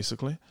shoots up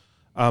basically.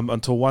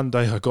 Until one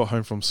day I got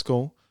home from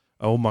school.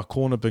 All my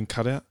corn had been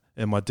cut out,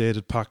 and my dad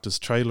had parked his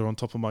trailer on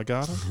top of my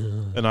garden.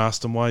 And I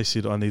asked him why. He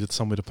said I needed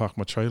somewhere to park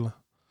my trailer,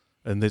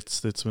 and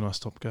that's when I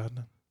stopped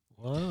gardening.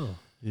 Wow.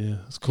 Yeah,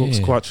 it's cool. Yeah. It's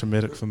quite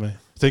traumatic for me.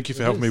 Thank you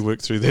for helping me work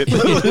through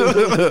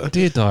that.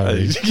 Dear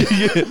diary,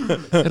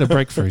 had a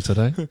breakthrough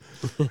today.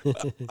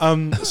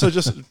 So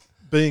just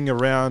being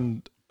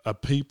around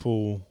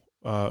people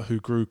who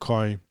grew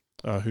kai,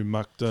 who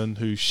mucked in,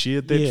 who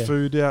shared that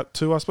food out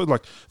to us, but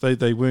like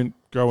they weren't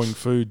growing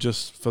food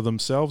just for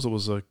themselves. It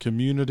was a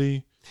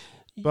community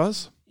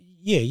buzz.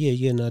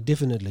 Yeah, no,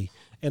 definitely.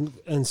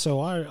 And so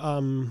I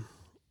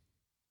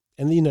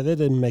they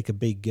didn't make a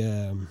big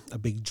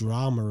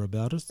drama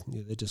about it.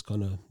 They just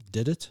kind of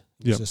did it.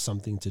 It was just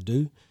something to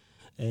do,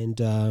 and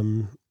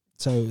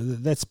so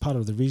that's part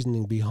of the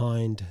reasoning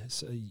behind.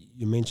 So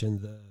you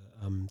mentioned the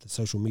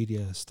social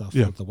media stuff,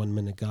 like the 1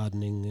 Minute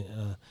Gardening.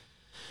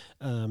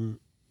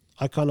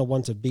 I kind of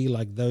want to be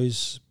like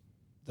those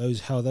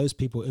how those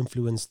people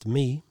influenced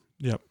me.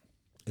 Yep.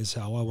 Is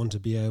how I want to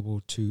be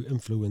able to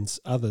influence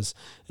others.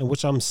 And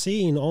which I'm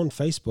seeing on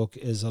Facebook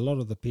is a lot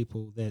of the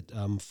people that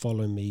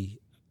follow me,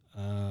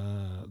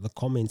 the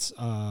comments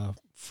are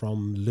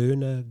from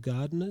learner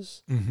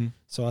gardeners. Mm-hmm.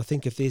 So I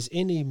think if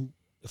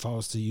I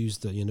was to use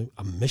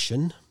a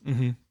mission,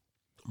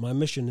 my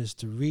mission is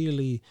to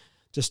really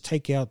just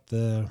take out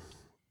the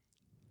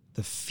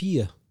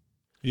fear.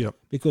 Yep.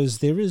 Because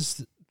there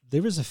is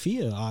a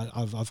fear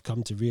I've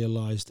come to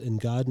realize in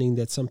gardening,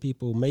 that some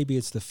people, maybe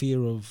it's the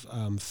fear of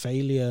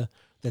failure,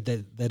 that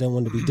they don't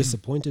want to be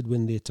disappointed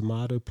when their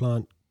tomato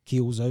plant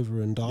keels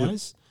over and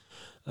dies.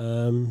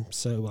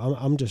 So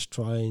I'm just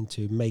trying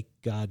to make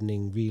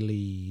gardening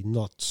really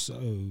not so,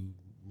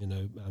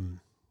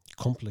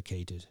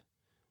 complicated.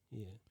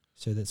 Yeah.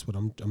 So that's what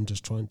I'm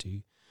just trying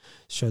to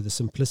show the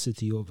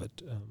simplicity of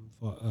it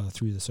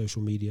through the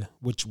social media,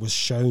 which was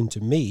shown to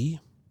me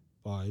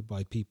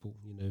by people,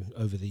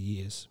 over the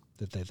years,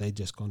 that they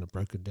just kind of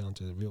broke it down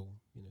to the real,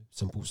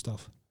 simple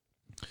stuff.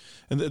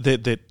 And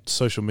that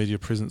social media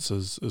presence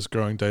is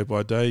growing day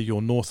by day.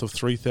 You're north of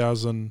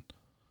 3,000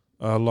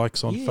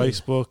 likes on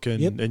Facebook,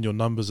 and your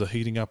numbers are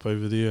heating up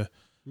over there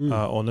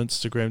on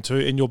Instagram too.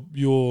 And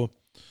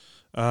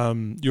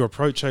your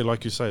approach,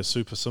 like you say, is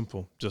super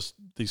simple. Just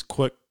these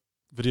quick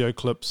video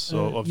clips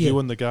of you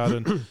in the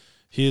garden.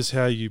 Here's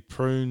how you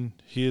prune.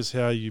 Here's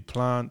how you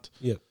plant.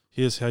 Yep.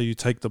 Here's how you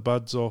take the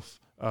buds off.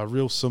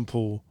 Real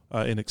simple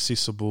and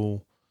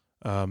accessible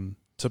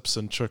tips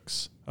and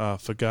tricks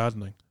for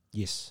gardening.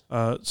 Yes.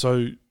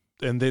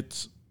 And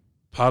that's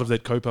part of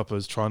that kaupapa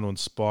is trying to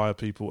inspire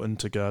people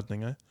into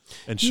gardening,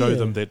 and show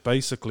them that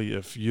basically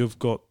if you've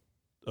got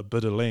a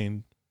bit of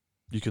land,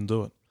 you can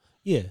do it.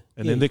 Yeah.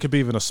 And then there could be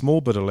even a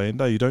small bit of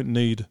land. You don't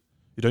need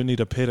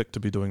a paddock to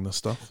be doing this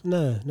stuff.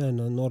 No,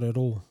 not at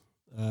all.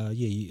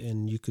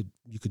 And you could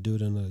do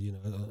it in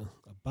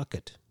a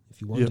bucket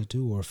if you wanted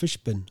to, or a fish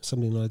bin,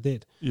 something like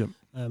that. Yeah.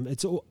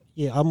 It's all.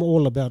 Yeah, I'm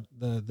all about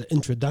the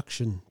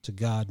introduction to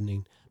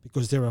gardening,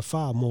 because there are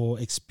far more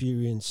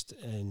experienced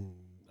and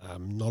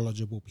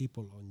knowledgeable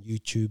people on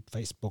YouTube,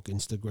 Facebook,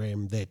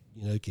 Instagram that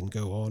can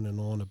go on and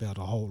on about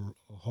a whole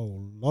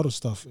lot of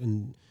stuff.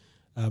 And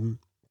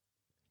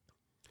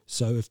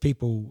so if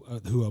people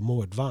who are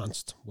more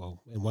advanced,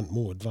 and want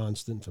more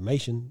advanced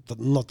information, but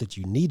not that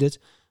you need it,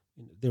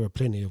 there are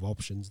plenty of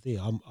options there.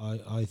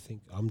 I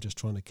think I'm just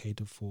trying to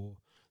cater for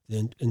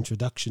the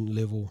introduction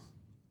level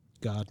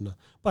gardener.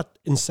 But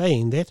in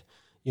saying that,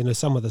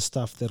 some of the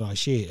stuff that I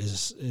share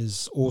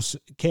is also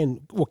can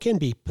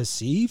be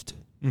perceived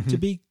to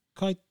be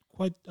quite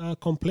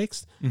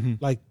complex,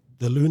 like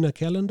the lunar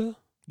calendar,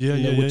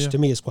 which to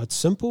me is quite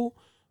simple.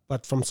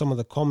 But from some of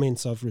the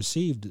comments I've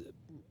received,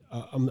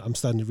 I'm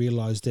starting to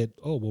realize that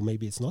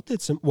maybe it's not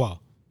that simple.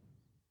 Well,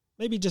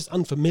 maybe just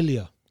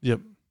unfamiliar. Yep.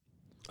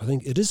 I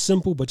think it is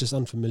simple, but just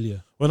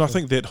unfamiliar. Well, I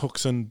think that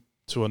hooks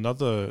into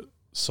another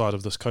side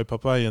of this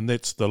kaupapa, and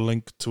that's the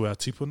link to our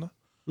tipuna.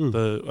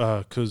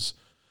 Because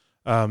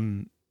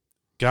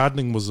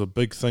gardening was a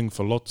big thing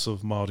for lots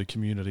of Māori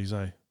communities,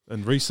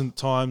 in recent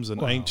times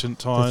and ancient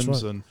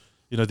times, right. And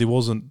there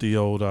wasn't the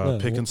old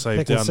pick and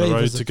save down the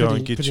road to go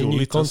and get your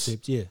lettuce.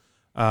 Concept, yeah.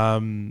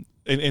 And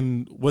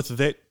with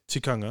that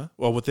tikanga,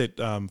 with that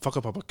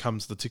whakapapa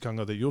comes the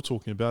tikanga that you're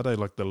talking about,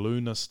 like the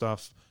lunar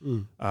stuff,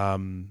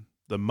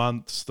 the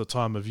months, the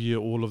time of year,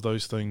 all of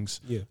those things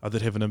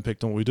that have an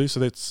impact on what we do. So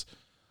that's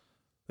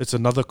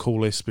another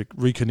cool aspect,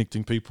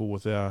 reconnecting people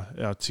with our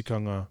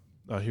tikanga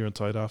here in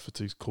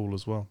Tairāwhiti is cool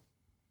as well.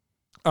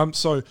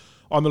 So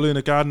I'm a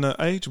lunar gardener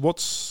age.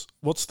 What's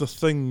the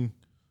thing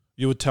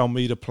you would tell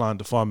me to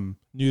plant if I'm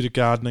new to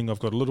gardening? I've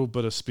got a little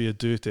bit of spare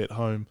dirt at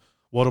home.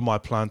 What am I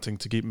planting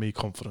to get me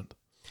confident?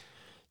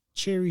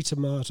 Cherry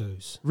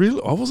tomatoes.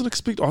 Really? I was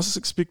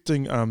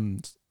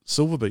expecting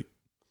silver beet.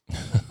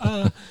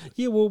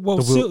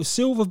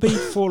 Silver beet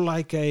for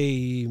like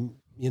a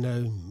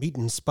meat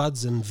and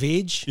spuds and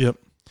veg. Yep.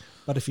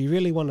 But if you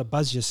really want to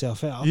buzz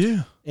yourself out,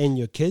 and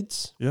your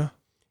kids,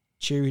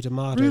 cherry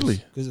tomatoes. Really?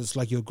 Because it's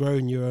like you're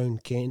growing your own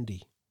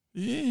candy.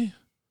 Yeah.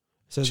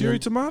 So cherry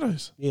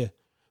tomatoes. Yeah.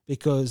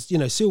 Because,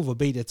 silver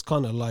beet, it's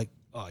kind of like,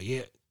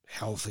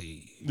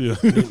 healthy,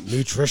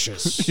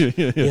 nutritious.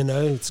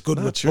 It's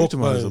good with cherry pork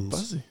tomatoes bones. are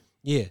buzzy.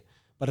 Yeah.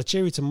 But a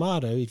cherry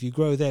tomato, if you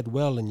grow that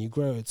well and you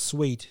grow it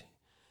sweet,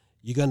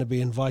 you're going to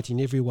be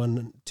inviting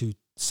everyone to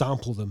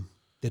sample them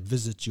that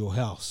visit your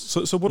house.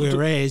 So what?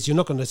 Whereas you're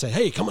not going to say,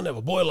 "Hey, come and have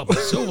a boil up of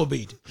silver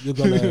beet." You're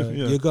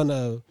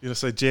gonna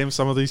say, jam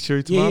some of these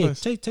cherry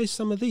tomatoes. Yeah, taste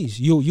some of these.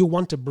 You'll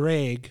want to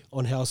brag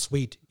on how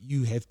sweet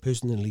you have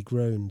personally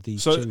grown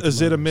these. So cherry tomatoes. Is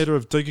that a matter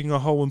of digging a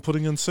hole and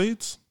putting in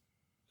seeds?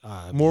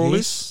 More or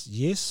less.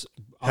 Yes.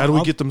 How do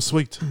we get them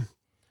sweet?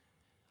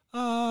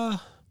 Some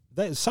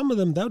of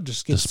them they'll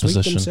just get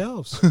sweet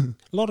themselves. A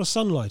lot of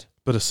sunlight.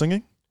 Bit of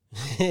singing.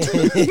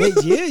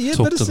 yeah,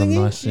 Talk bit of to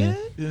them singing,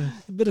 nice,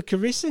 a bit of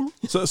caressing.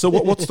 So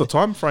what's the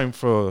time frame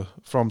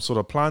from sort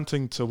of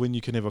planting to when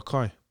you can have a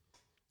kai?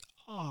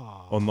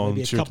 On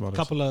Maybe cherry a tomatoes?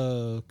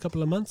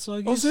 couple of months, I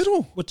guess. Oh, is that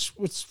all? Which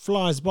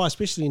flies by,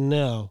 especially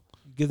now.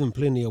 Give them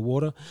plenty of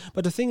water.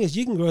 But the thing is,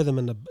 you can grow them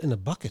in a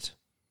bucket.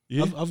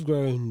 Yeah. I've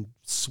grown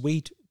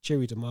sweet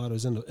cherry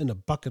tomatoes in a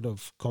bucket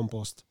of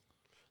compost.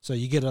 So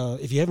you get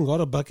if you haven't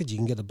got a bucket, you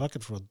can get a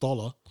bucket for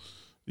 $1.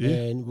 Yeah.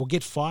 And we'll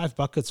get 5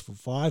 buckets for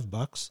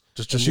 $5.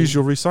 Just use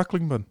your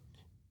recycling bin.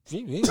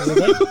 Yeah,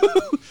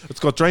 It's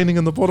got draining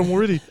in the bottom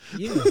already.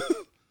 yeah.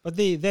 But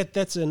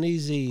that's an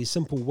easy,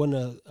 simple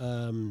winner.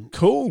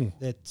 Cool.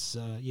 That's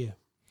So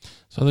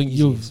I think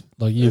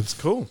It's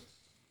cool.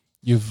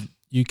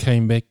 you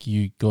came back,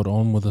 you got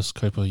on with this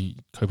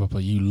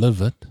kaupapa, you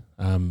live it.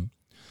 And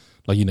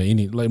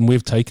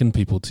we've taken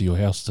people to your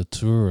house to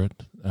tour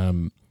it.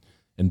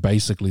 And and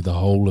basically the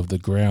whole of the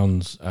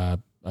grounds are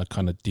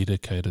kind of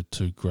dedicated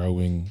to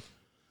growing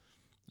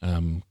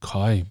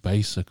kai,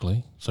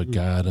 basically. So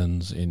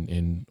gardens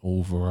and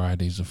all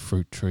varieties of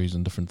fruit trees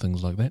and different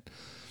things like that.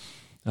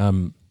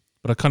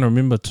 But I kind of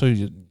remember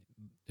too,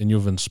 and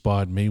you've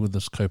inspired me with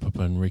this kaupapa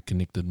and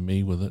reconnected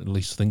me with it, at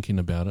least thinking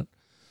about it.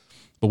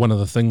 But one of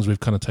the things we've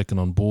kind of taken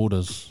on board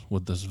is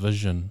with this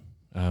vision,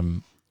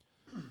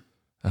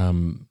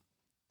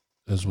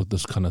 is with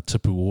this kind of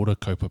tipu ora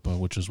kaupapa,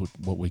 which is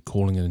what we're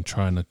calling it, and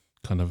trying to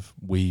kind of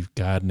weave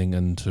gardening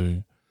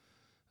into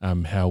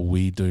how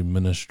we do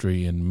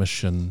ministry and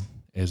mission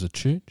as a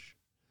church.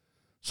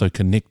 So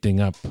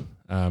connecting up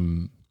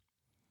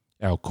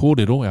our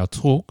kōrero, our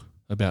talk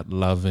about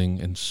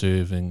loving and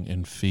serving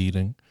and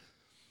feeding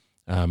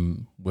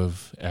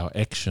with our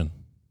action.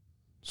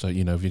 So, if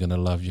you're going to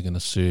love, you're going to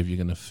serve, you're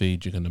going to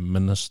feed, you're going to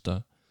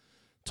minister,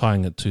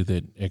 tying it to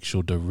that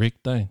actual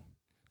direct day.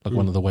 Like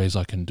one of the ways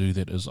I can do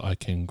that is I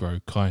can grow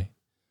kai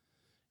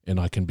and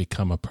I can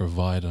become a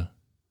provider,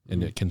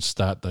 and it can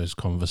start those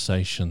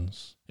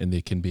conversations, and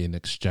there can be an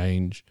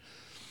exchange,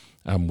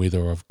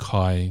 whether of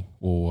kai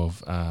or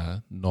of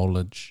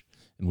knowledge,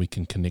 and we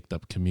can connect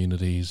up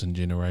communities and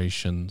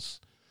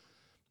generations.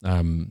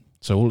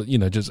 So all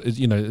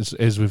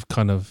as we've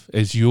kind of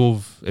as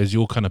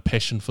your kind of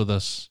passion for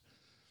this,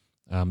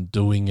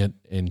 doing it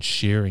and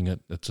sharing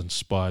it, it's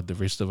inspired the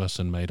rest of us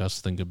and made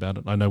us think about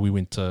it. I know we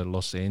went to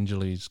Los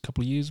Angeles a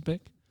couple of years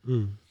back,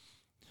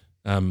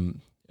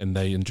 and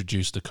they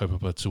introduced a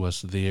kaupapa to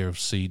us there of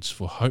Seeds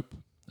for Hope,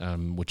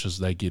 which is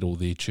they get all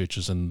their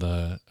churches in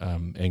the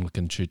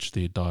Anglican Church,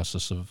 their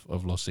Diocese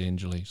of Los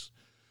Angeles,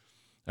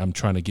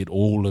 trying to get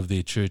all of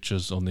their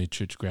churches on their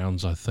church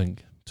grounds, I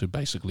think, to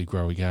basically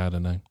grow a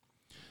garden,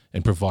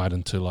 and provide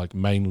into like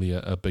mainly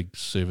a big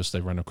service they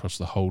run across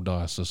the whole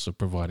diocese of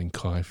providing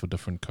kai for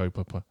different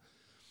kaupapa.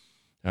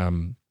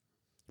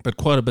 But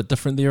quite a bit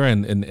different there,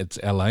 and it's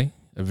LA,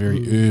 a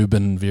very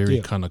urban,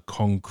 very kind of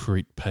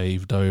concrete,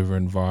 paved over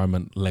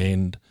environment,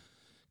 land,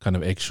 kind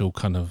of actual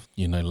kind of,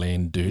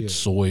 land, dirt,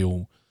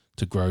 soil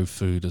to grow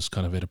food is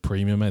kind of at a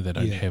premium. They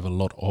don't have a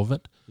lot of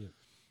it. Yeah.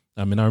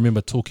 And I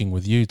remember talking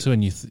with you too,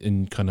 and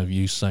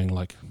you saying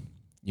like,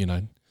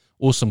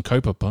 awesome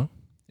kaupapa,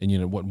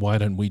 and why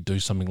don't we do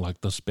something like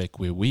this back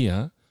where we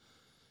are?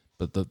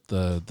 But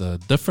the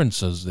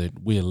difference is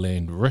that we're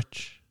land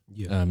rich.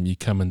 Yeah. You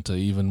come into,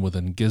 even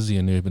within Gizzy,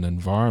 an urban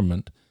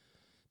environment,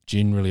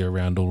 generally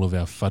around all of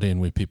our whare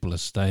and where people are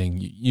staying,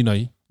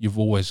 you've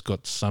always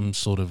got some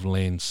sort of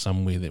land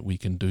somewhere that we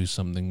can do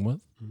something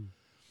with.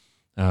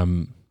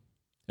 And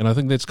I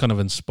think that's kind of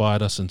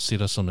inspired us and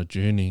set us on a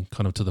journey,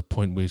 kind of to the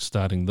point where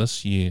starting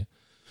this year,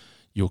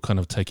 you're kind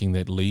of taking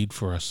that lead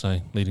for us,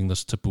 leading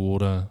this tipu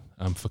ora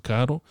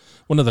whakaaro.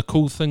 One of the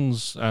cool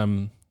things,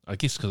 I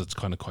guess because it's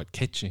kind of quite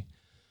catchy,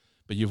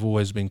 but you've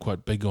always been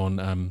quite big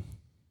on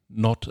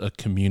not a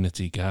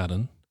community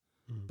garden,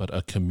 but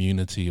a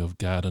community of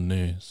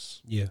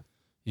gardeners. Yeah.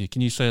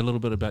 Can you say a little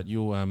bit about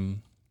your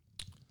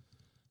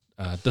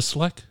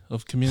dislike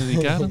of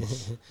community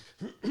gardens?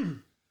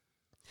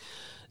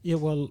 Yeah,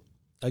 well,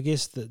 I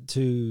guess the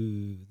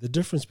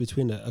difference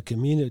between a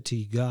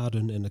community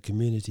garden and a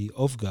community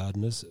of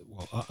gardeners,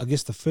 well, I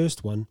guess the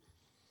first one,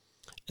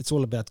 it's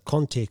all about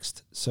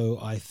context. So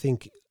I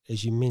think,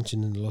 as you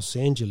mentioned in Los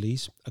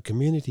Angeles, a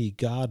community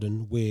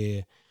garden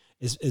where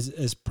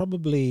is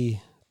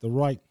probably the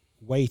right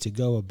way to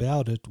go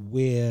about it,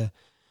 where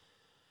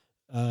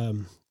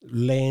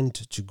land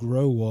to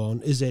grow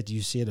on is, as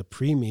you said, a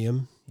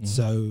premium.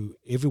 So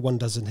everyone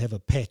doesn't have a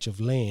patch of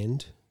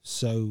land.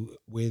 So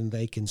when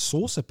they can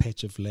source a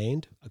patch of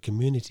land, a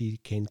community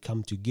can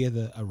come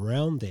together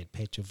around that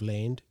patch of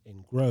land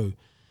and grow.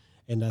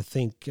 And I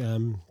think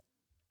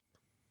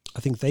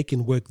they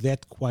can work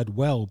that quite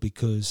well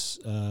because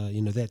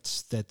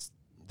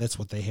that's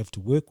what they have to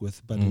work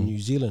with. But in New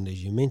Zealand,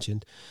 as you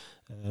mentioned,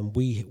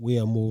 we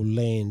are more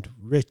land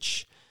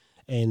rich,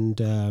 and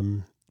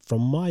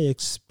from my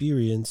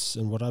experience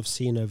and what I've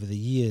seen over the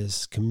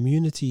years,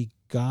 community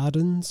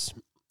gardens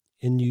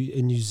in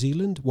New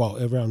Zealand, well,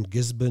 around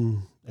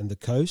Gisborne and the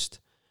coast,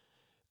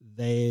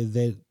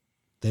 they're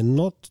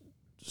not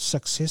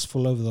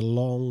successful over the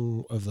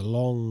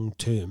long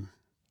term.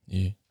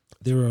 Yeah,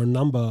 there are a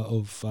number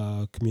of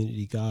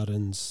community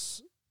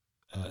gardens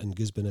in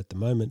Gisborne at the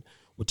moment,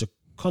 which are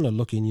kind of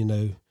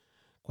looking,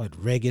 quite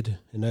ragged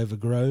and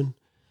overgrown.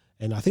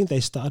 And I think they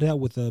start out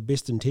with the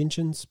best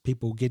intentions,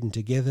 people getting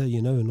together,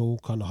 and all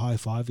kind of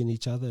high-fiving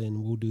each other,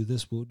 and we'll do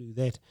this, we'll do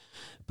that.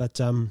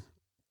 But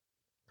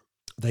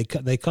they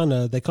kind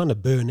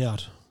of burn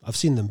out. I've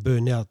seen them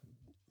burn out.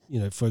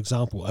 For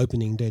example,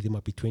 opening day, there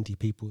might be 20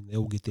 people, and they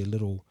all get their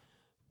little,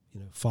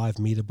 5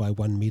 meter by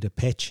 1 meter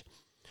patch.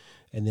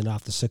 And then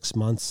after 6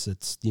 months,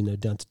 it's,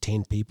 down to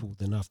 10 people.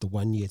 Then after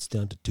 1 year, it's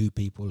down to 2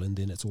 people. And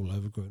then it's all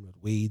overgrown with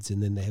weeds.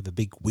 And then they have a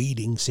big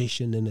weeding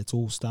session and it's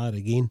all start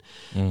again.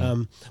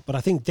 But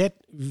I think that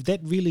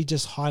really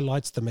just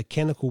highlights the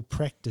mechanical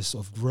practice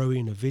of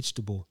growing a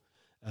vegetable,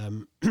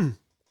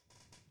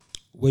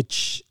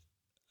 which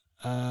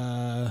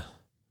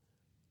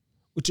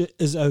which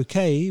is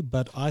okay,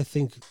 but I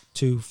think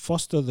to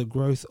foster the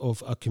growth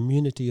of a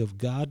community of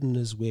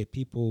gardeners where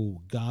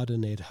people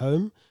garden at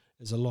home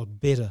is a lot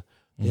better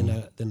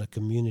than a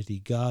community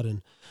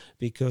garden,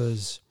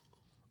 because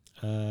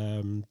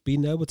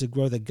being able to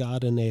grow the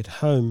garden at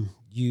home,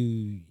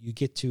 you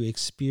get to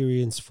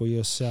experience for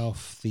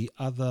yourself the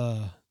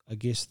other, I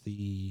guess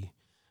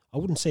I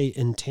wouldn't say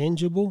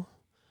intangible,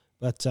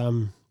 but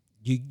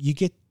you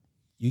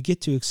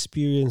get to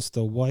experience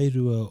the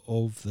wairua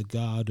of the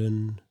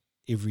garden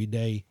every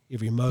day,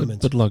 every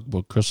moment. But like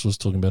what Chris was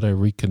talking about,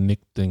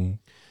 reconnecting.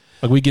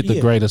 Like we get the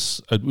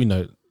greatest, and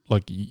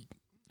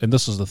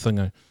this is the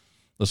thing,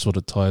 this sort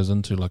of ties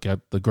into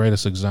the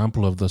greatest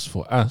example of this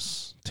for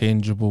us,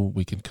 tangible,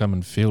 we can come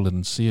and feel it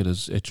and see it,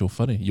 is at your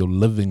whare. You're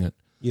living it.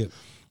 Yeah.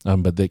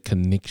 But that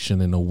connection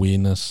and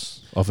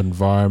awareness of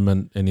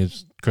environment, and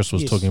as Chris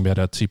was talking about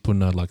our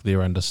tipuna, like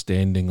their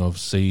understanding of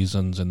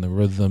seasons and the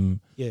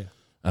rhythm,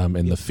 and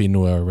the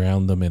whenua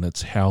around them and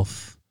its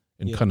health,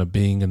 and kind of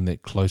being in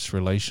that close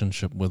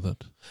relationship with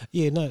it.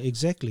 Yeah, no,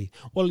 exactly.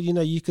 Well,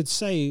 you could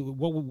say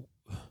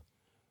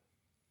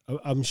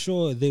I'm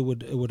sure it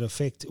would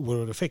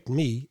affect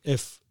me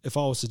if I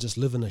was to just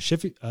live in a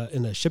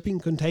shipping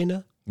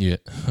container,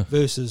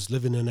 versus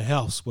living in a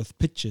house with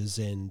pictures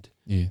and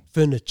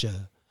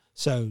furniture.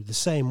 So the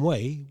same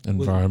way,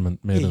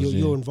 environment matters.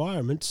 Your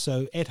environment.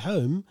 So at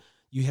home,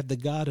 you have the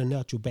garden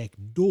out your back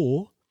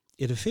door.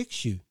 It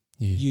affects you.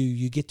 Yeah.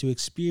 You get to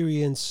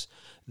experience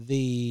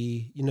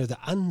the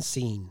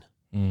unseen.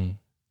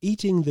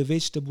 Eating the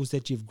vegetables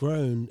that you've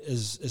grown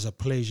is a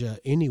pleasure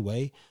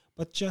anyway.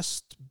 But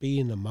just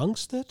being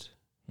amongst it,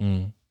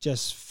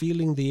 just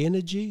feeling the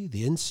energy,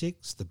 the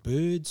insects, the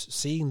birds,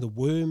 seeing the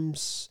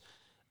worms,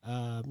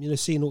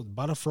 seeing all the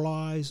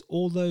butterflies,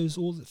 all the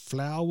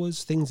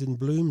flowers, things in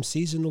bloom,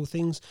 seasonal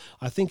things.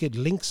 I think it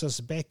links us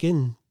back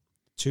into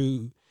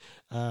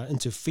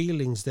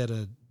feelings that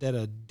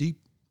are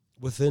deep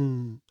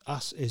within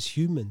us as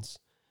humans.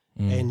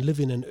 And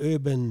living an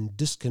urban,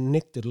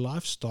 disconnected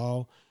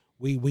lifestyle,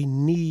 we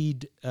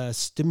need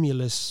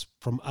stimulus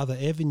from other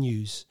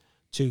avenues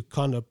to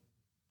kind of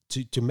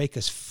to make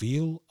us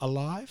feel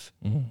alive.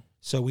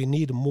 So we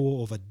need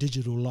more of a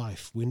digital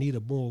life. We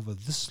need more of a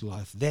this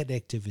life, that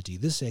activity,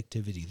 this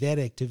activity, that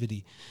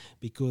activity,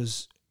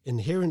 because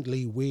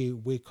inherently we're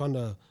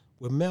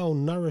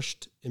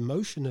malnourished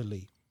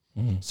emotionally.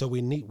 So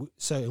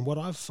and what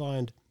I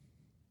find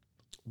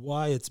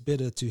why it's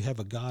better to have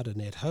a garden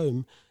at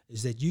home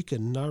is that you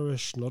can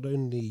nourish not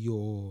only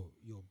your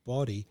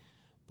body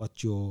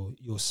but your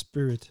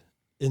spirit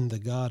in the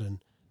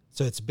garden.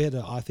 So it's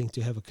better, I think,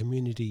 to have a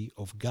community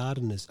of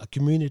gardeners, a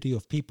community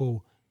of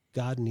people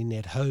gardening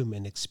at home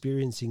and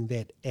experiencing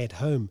that at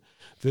home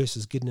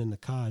versus getting in the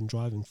car and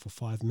driving for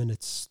 5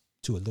 minutes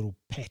to a little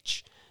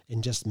patch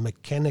and just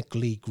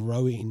mechanically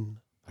growing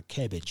a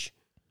cabbage.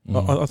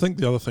 I think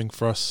the other thing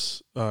for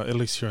us, at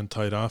least here in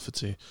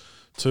Tairāwhiti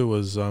too,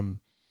 is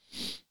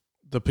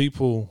the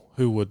people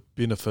who would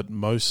benefit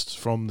most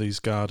from these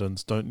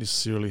gardens don't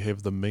necessarily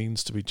have the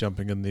means to be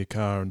jumping in their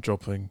car and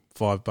dropping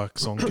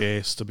 $5 on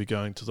gas to be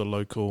going to the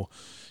local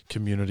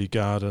community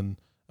garden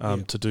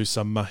to do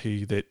some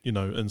mahi that,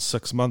 in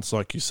 6 months,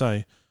 like you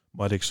say,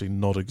 might actually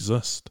not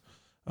exist.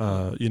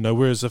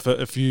 Whereas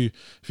if you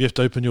have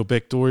to open your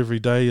back door every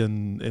day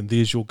and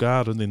there's your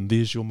garden, then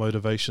there's your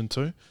motivation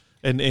too.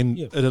 And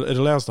it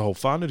allows the whole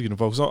whānau to get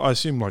involved. So I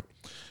assume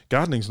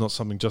gardening's not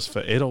something just for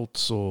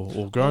adults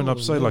or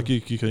grown-ups. No.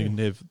 You can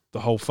have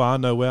the whole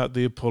whānau out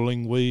there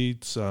pulling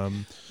weeds,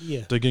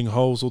 digging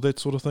holes, all that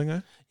sort of thing,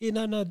 eh?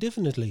 Yeah, no,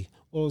 definitely.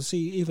 Well,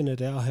 see, even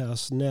at our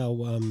house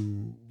now,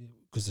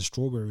 because the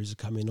strawberries are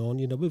coming on,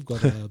 we've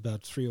got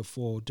about 3 or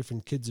 4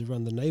 different kids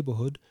around the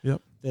neighbourhood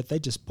that they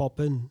just pop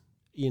in,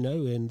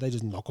 and they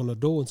just knock on the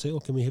door and say, "Oh,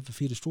 can we have a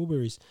feed of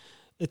strawberries?"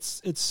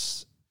 It's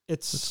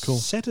cool.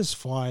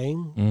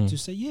 satisfying to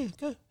say, "Yeah,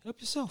 go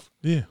help yourself."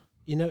 Yeah.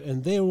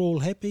 And they're all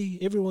happy.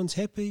 Everyone's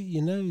happy.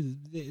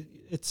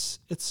 It's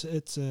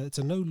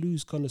a no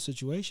lose kind of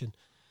situation,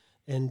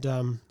 and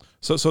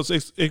so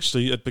it's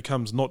actually it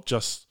becomes not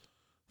just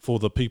for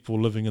the people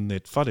living in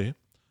that whare,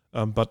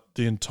 but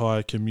the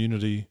entire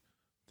community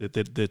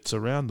that's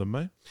around them,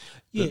 eh?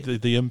 Yeah.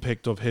 The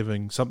impact of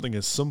having something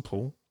as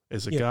simple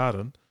as a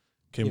garden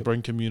can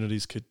bring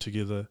communities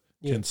together,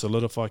 can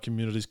solidify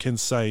communities, can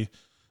say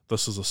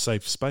this is a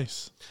safe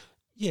space.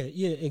 Yeah,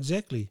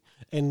 exactly,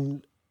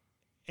 and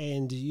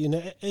as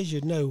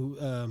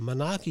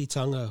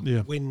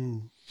manaakitanga,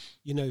 when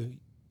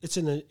it's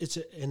an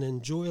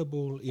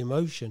enjoyable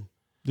emotion.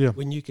 Yeah,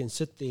 when you can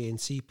sit there and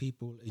see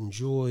people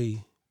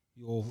enjoy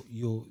your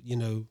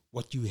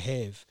what you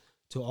have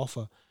to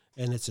offer,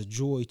 and it's a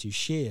joy to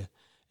share.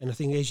 And I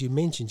think, as you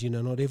mentioned,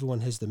 not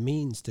everyone has the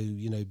means to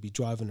be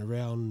driving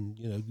around,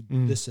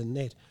 this and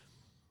that.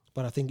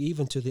 But I think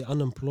even to the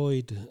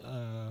unemployed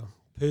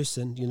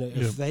person,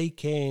 if they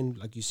can,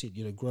 like you said,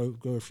 grow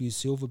a few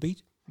silver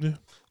beet. Yeah.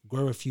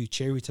 Grow a few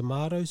cherry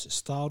tomatoes,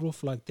 start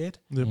off like that.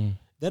 Yep.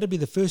 That'd be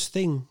the first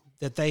thing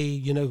that they,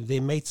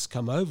 their mates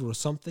come over or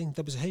something.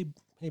 They would say,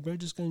 hey bro,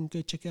 just go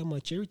check out my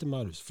cherry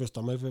tomatoes. First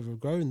time I've ever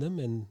grown them,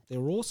 and they're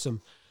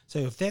awesome. So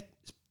if that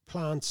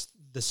plants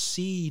the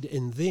seed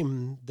in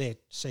them that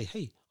say,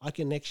 hey, I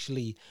can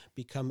actually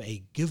become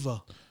a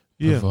giver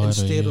Provider,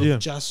 instead yeah. of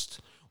just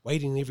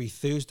waiting every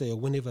Thursday or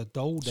whenever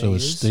dole day So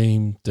is.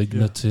 esteem,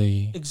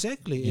 dignity.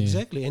 Exactly, Yeah.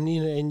 exactly.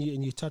 And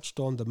you touched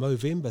on the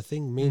Movember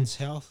thing, men's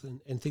health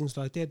and things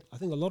like that. I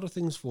think a lot of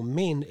things for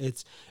men,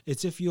 it's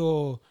if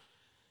you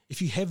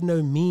have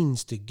no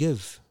means to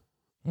give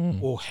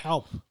or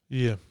help,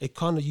 Yeah. it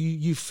kind of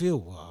you feel,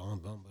 well,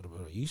 I'm a bit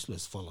of a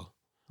useless fella.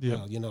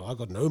 Yeah. I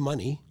got no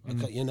money. I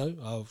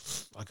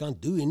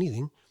can't do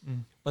anything.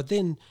 But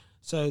then,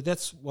 so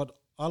that's what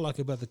I like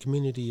about the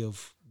community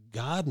of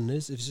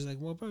gardeners. It's just like,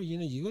 well, bro,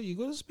 you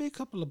got to spare a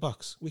couple of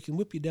bucks. We can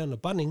whip you down to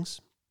Bunnings.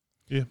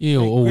 Yeah,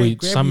 or we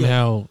grab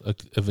somehow,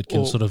 if it can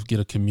Or sort of get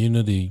a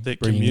community, that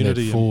bringing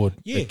community that forward,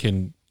 Yeah. it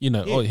can,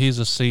 Yeah. oh, here's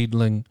a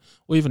seedling,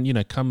 or even,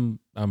 come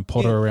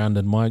potter around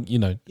in my,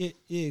 Yeah,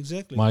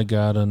 exactly. my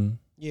garden.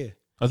 Yeah,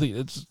 I think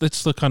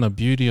that's the kind of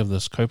beauty of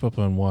this kaupapa,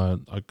 and why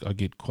I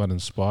get quite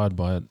inspired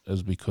by it,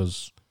 is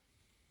because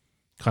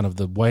kind of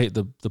the way,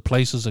 the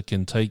places it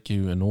can take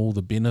you and all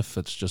the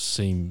benefits just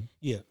seem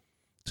yeah,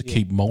 to Yeah.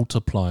 keep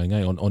multiplying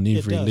on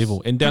every does.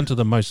 level. And down to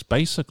the most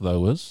basic,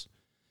 though, is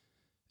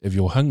if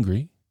you're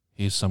hungry,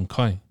 here's some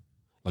kai.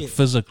 Like Yeah.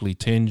 physically,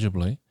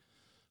 tangibly,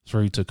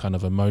 through to kind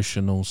of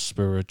emotional,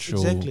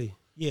 spiritual, exactly.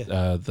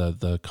 Yeah,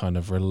 the kind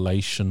of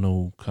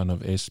relational kind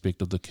of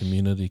aspect of the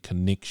community,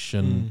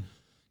 connection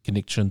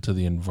to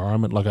the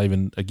environment. Like I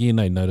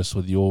noticed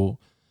with your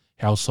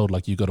household,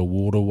 like you got a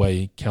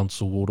waterway,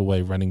 council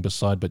waterway running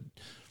beside, but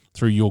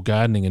through your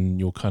gardening and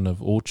your kind of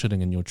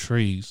orcharding and your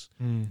trees,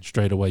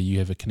 straight away you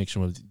have a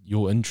connection with,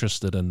 you're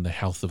interested in the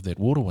health of that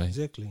waterway.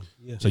 exactly.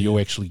 Yeah, So you're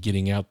actually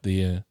getting out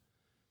there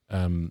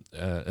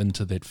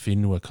into that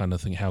whenua kind of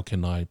thing. How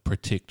can I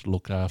protect,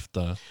 look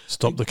after?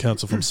 Stop the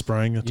council from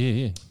spraying it.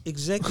 Yeah.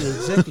 exactly.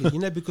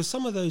 Because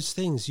some of those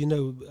things, in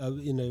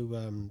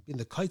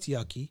the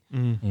kaitiaki,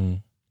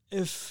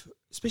 if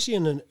especially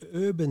in an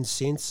urban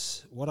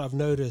sense, what I've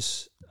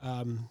noticed,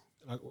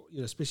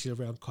 especially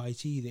around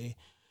Kaiti there,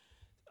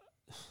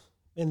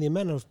 and the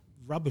amount of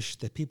rubbish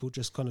that people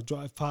just kind of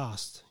drive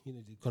past, they're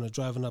kind of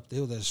driving up the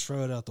hill, they just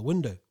throw it out the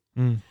window.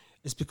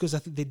 It's because I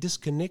think they're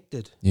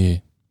disconnected. Yeah.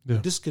 Yeah.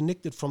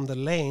 Disconnected from the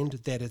land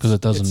that it's... Because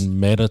it doesn't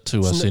matter to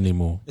us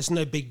anymore. It's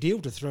no big deal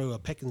to throw a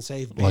pack and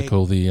save bag. Like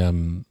all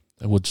the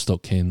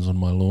Woodstock cans on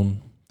my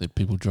lawn that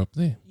people drop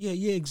there.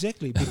 Yeah,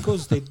 exactly.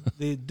 Because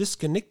they're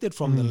disconnected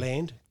from the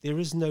land, there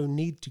is no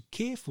need to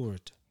care for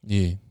it,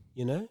 Yeah.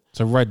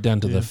 So right down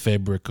to the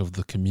fabric of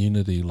the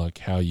community, like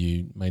how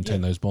you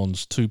maintain those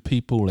bonds to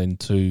people and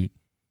to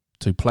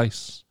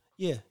place.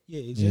 Yeah,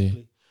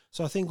 exactly.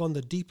 So I think on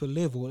the deeper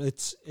level,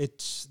 it's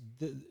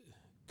the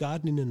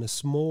gardening in a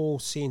small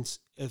sense.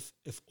 If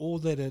all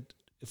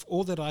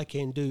that I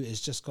can do is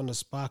just going to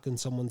spark in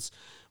someone's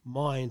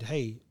mind,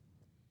 hey,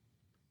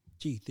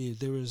 gee,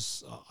 there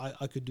is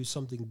I could do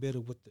something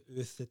better with the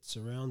earth that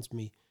surrounds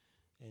me,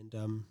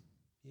 and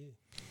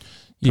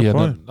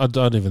Yeah,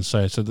 I'd even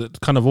say so. That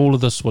kind of all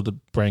of this, what it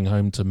bring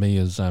home to me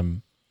is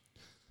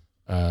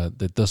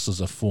that this is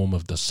a form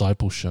of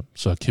discipleship.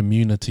 So a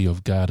community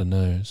of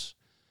gardeners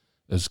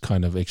is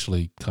kind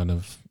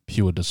of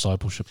pure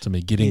discipleship to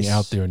me. Getting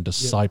out there and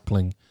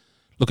discipling.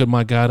 Look at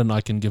my garden,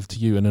 I can give to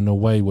you, and in a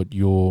way, what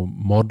you're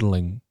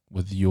modeling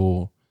with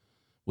your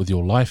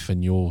life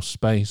and your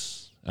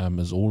space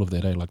is all of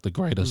that. Like the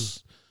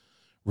greatest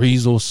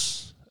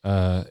resource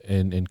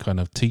and kind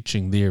of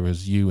teaching there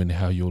is you and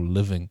how you're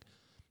living.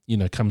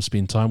 Come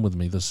spend time with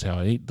me. This is how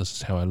I eat. This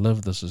is how I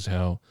live. This is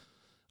how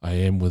I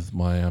am with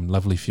my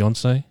lovely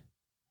fiance.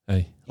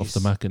 Hey, off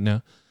the market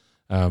now.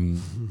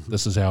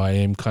 This is how I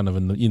am kind of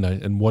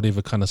in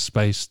whatever kind of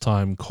space,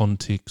 time,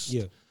 context.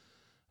 yeah,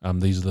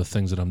 These are the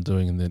things that I'm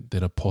doing and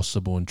that are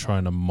possible, and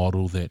trying to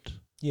model that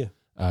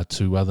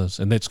to others.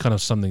 And that's kind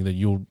of something that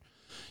you're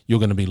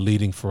going to be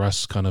leading for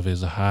us kind of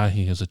as a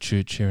hahi, as a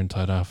church here in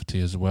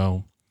Tairāwhiti as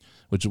well,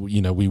 which,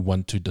 we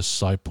want to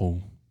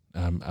disciple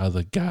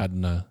other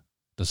gardener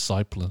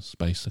disciplers,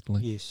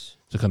 basically. yes,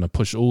 To kind of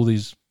push all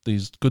these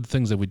good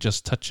things that we're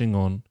just touching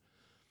on,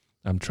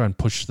 try and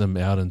push them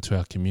out into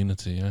our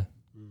community, yeah.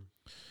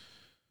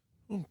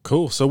 Oh,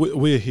 cool. So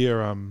we're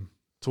here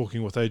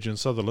talking with Adrian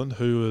Sutherland,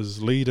 who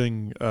is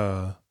leading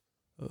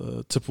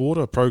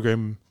Tipwater, a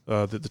program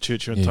that the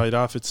church here in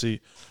Tairāwhiti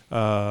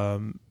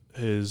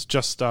has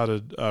just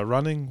started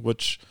running,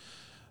 which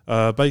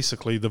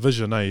basically the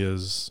vision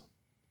is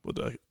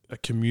a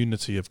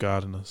community of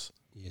gardeners.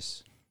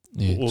 yes,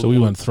 Yeah, so we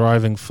want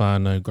thriving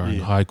whānau, growing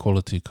high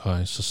quality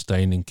kai,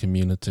 sustaining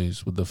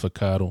communities with the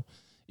whakaaro.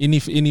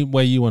 Any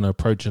way you want to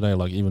approach it,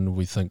 like even if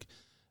we think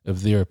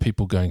if there are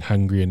people going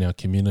hungry in our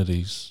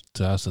communities,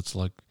 to us it's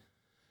like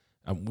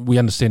we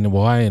understand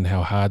why and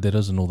how hard that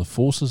is and all the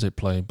forces at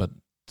play, but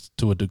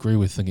to a degree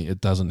we're thinking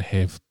it doesn't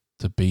have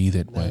to be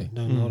that way.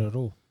 No, not at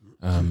all.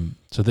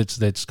 So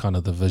that's kind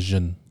of the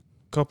vision.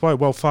 Ka pai.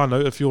 Well,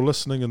 whānau, if you're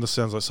listening and this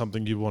sounds like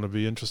something you want to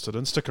be interested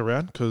in, stick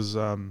around because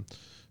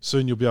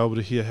soon you'll be able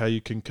to hear how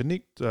you can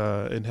connect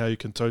and how you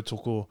can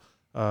tautoko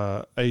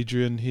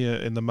Adrian here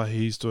and the mahi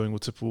he's doing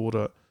with Tipu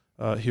Ora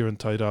here in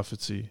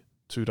Tairāwhiti,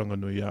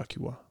 Tūranganui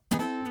Ākiwa.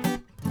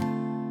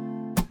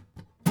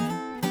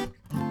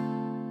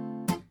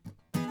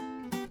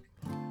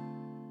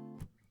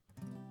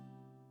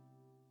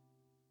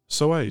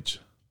 So Age,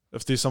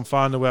 if there's some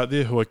whānau out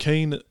there who are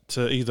keen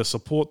to either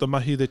support the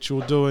mahi that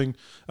you're doing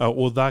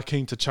or they're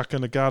keen to chuck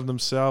in a garden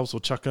themselves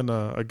or chuck in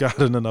a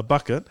garden in a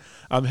bucket,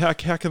 how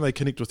can they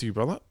connect with you,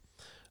 brother?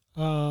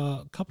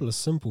 A couple of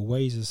simple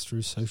ways is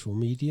through social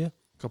media.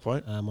 Ka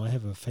pai. I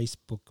have a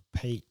Facebook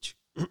page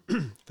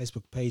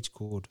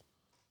called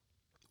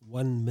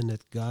 1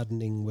 Minute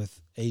Gardening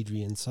with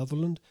Adrian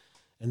Sutherland,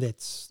 and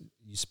that's,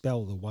 you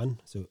spell the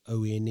one, so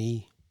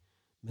ONE,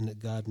 Minute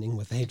Gardening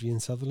with Adrian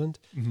Sutherland.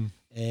 Mm-hmm.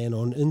 And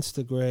on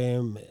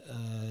Instagram,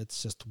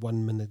 it's just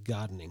 1 Minute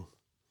Gardening.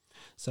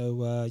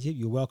 So,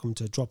 you're welcome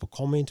to drop a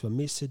comment or a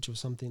message or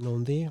something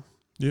on there.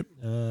 Yep.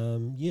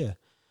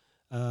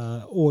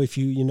 Or if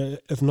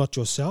if not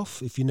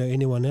yourself, if you know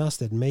anyone else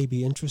that may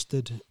be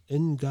interested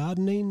in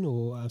gardening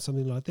or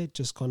something like that,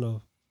 just kind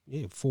of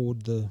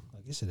forward I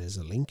guess it has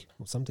a link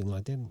or something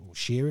like that, or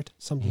share it,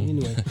 something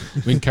anyway.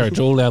 We encourage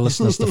all our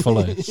listeners to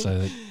follow so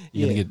that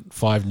you're going to get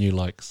 5 new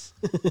likes.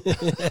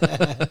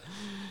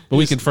 But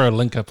we can throw a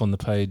link up on the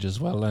page as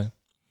well.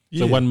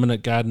 So 1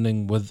 Minute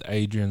Gardening with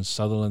Adrian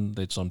Sutherland,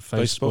 that's on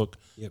Facebook.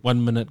 Yep.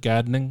 1 Minute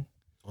Gardening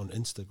on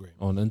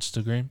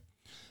Instagram.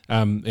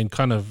 And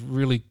kind of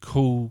really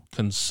cool,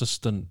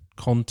 consistent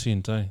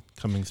content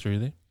coming through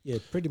there. Yeah,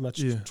 pretty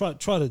much.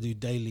 Try to do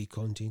daily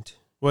content.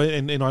 Well,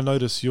 and I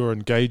notice you're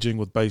engaging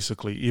with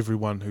basically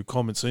everyone who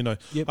comments. So,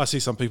 I see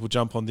some people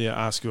jump on there,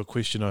 ask you a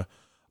question.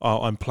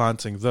 I'm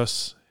planting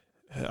this.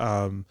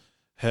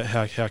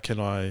 How can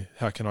I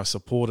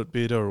support it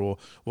better, or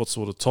what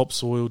sort of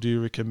topsoil do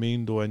you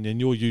recommend?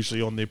 And you're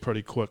usually on there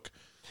pretty quick,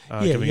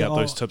 giving out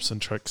those tips and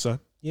tricks.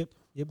 Yep.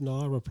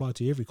 No, I reply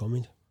to every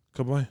comment.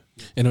 Goodbye.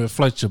 And if it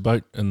floats your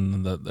boat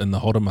in the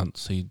hotter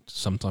months, he's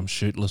sometimes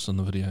shirtless in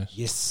the videos.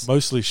 Yes.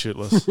 Mostly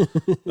shirtless.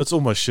 It's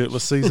almost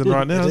shirtless season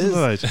right now,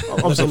 isn't it?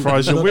 I'm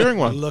surprised you're wearing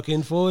one.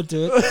 Looking forward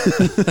to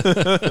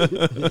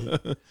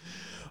it.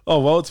 Oh,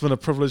 well, it's been a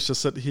privilege to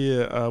sit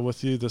here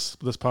with you this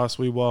past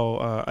wee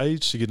while,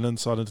 Age, to get an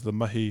insight into the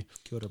mahi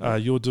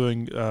you're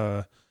doing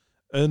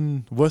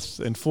in, with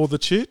and for the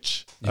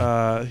church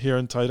here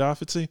in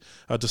Tairāwhiti.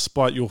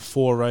 Despite your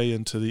foray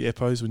into the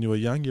epos when you were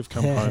young, you've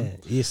come home.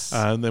 Yes.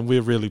 And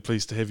we're really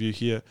pleased to have you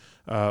here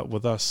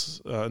with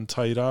us in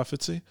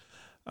Tairāwhiti.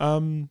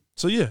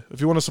 So, if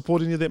you want to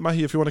support any of that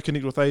mahi, if you want to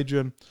connect with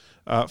Adrian,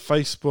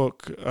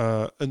 Facebook,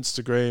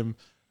 Instagram,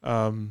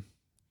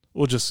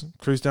 or just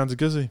cruise down to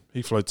Gizzy.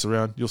 He floats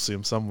around. You'll see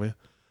him somewhere.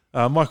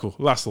 Michael,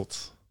 last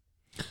thoughts?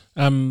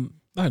 No,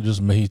 just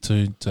me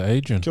to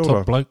Adrian. Kia ora.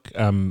 Top bloke.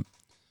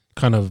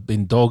 Kind of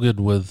been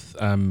dogged with,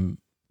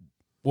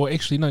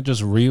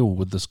 just real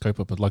with this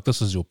kaupapa. Like,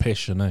 this is your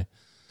passion,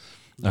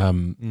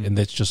 and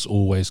that's just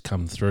always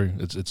come through.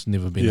 It's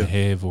never been a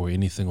have or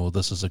anything, or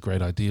this is a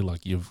great idea.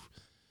 Like, you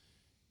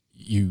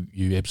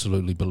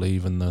absolutely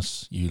believe in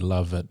this. You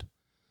love it.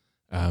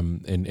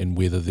 And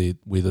whether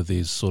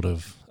there's sort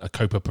of a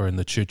kaupapa in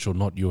the church or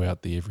not, you're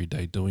out there every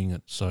day doing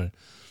it. So,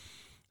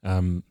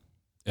 and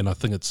I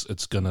think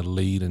it's going to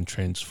lead and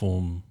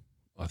transform,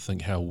 I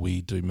think, how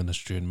we do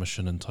ministry and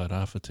mission in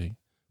Tairāwhiti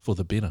for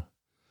the better.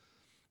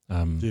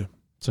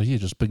 So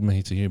just big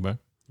mihi to you, bro.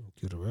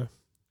 Kia ora.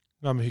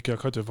 Ngā mihi kia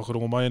koutou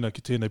whakarongo mai ana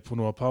ki tēnei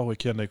punua pāhoe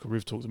kia nei ko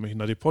Rev Talk Te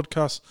Mihinari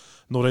podcast.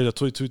 Nō reira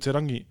toitū te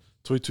rangi,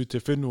 toitū te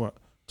whenua,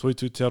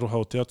 toitū te aroha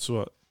o te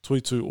atua,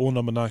 toitū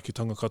ōna manaaki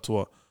tanga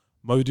katoa.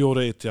 Mauri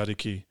ora e te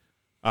ariki.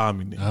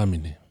 Āmine.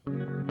 Āmine.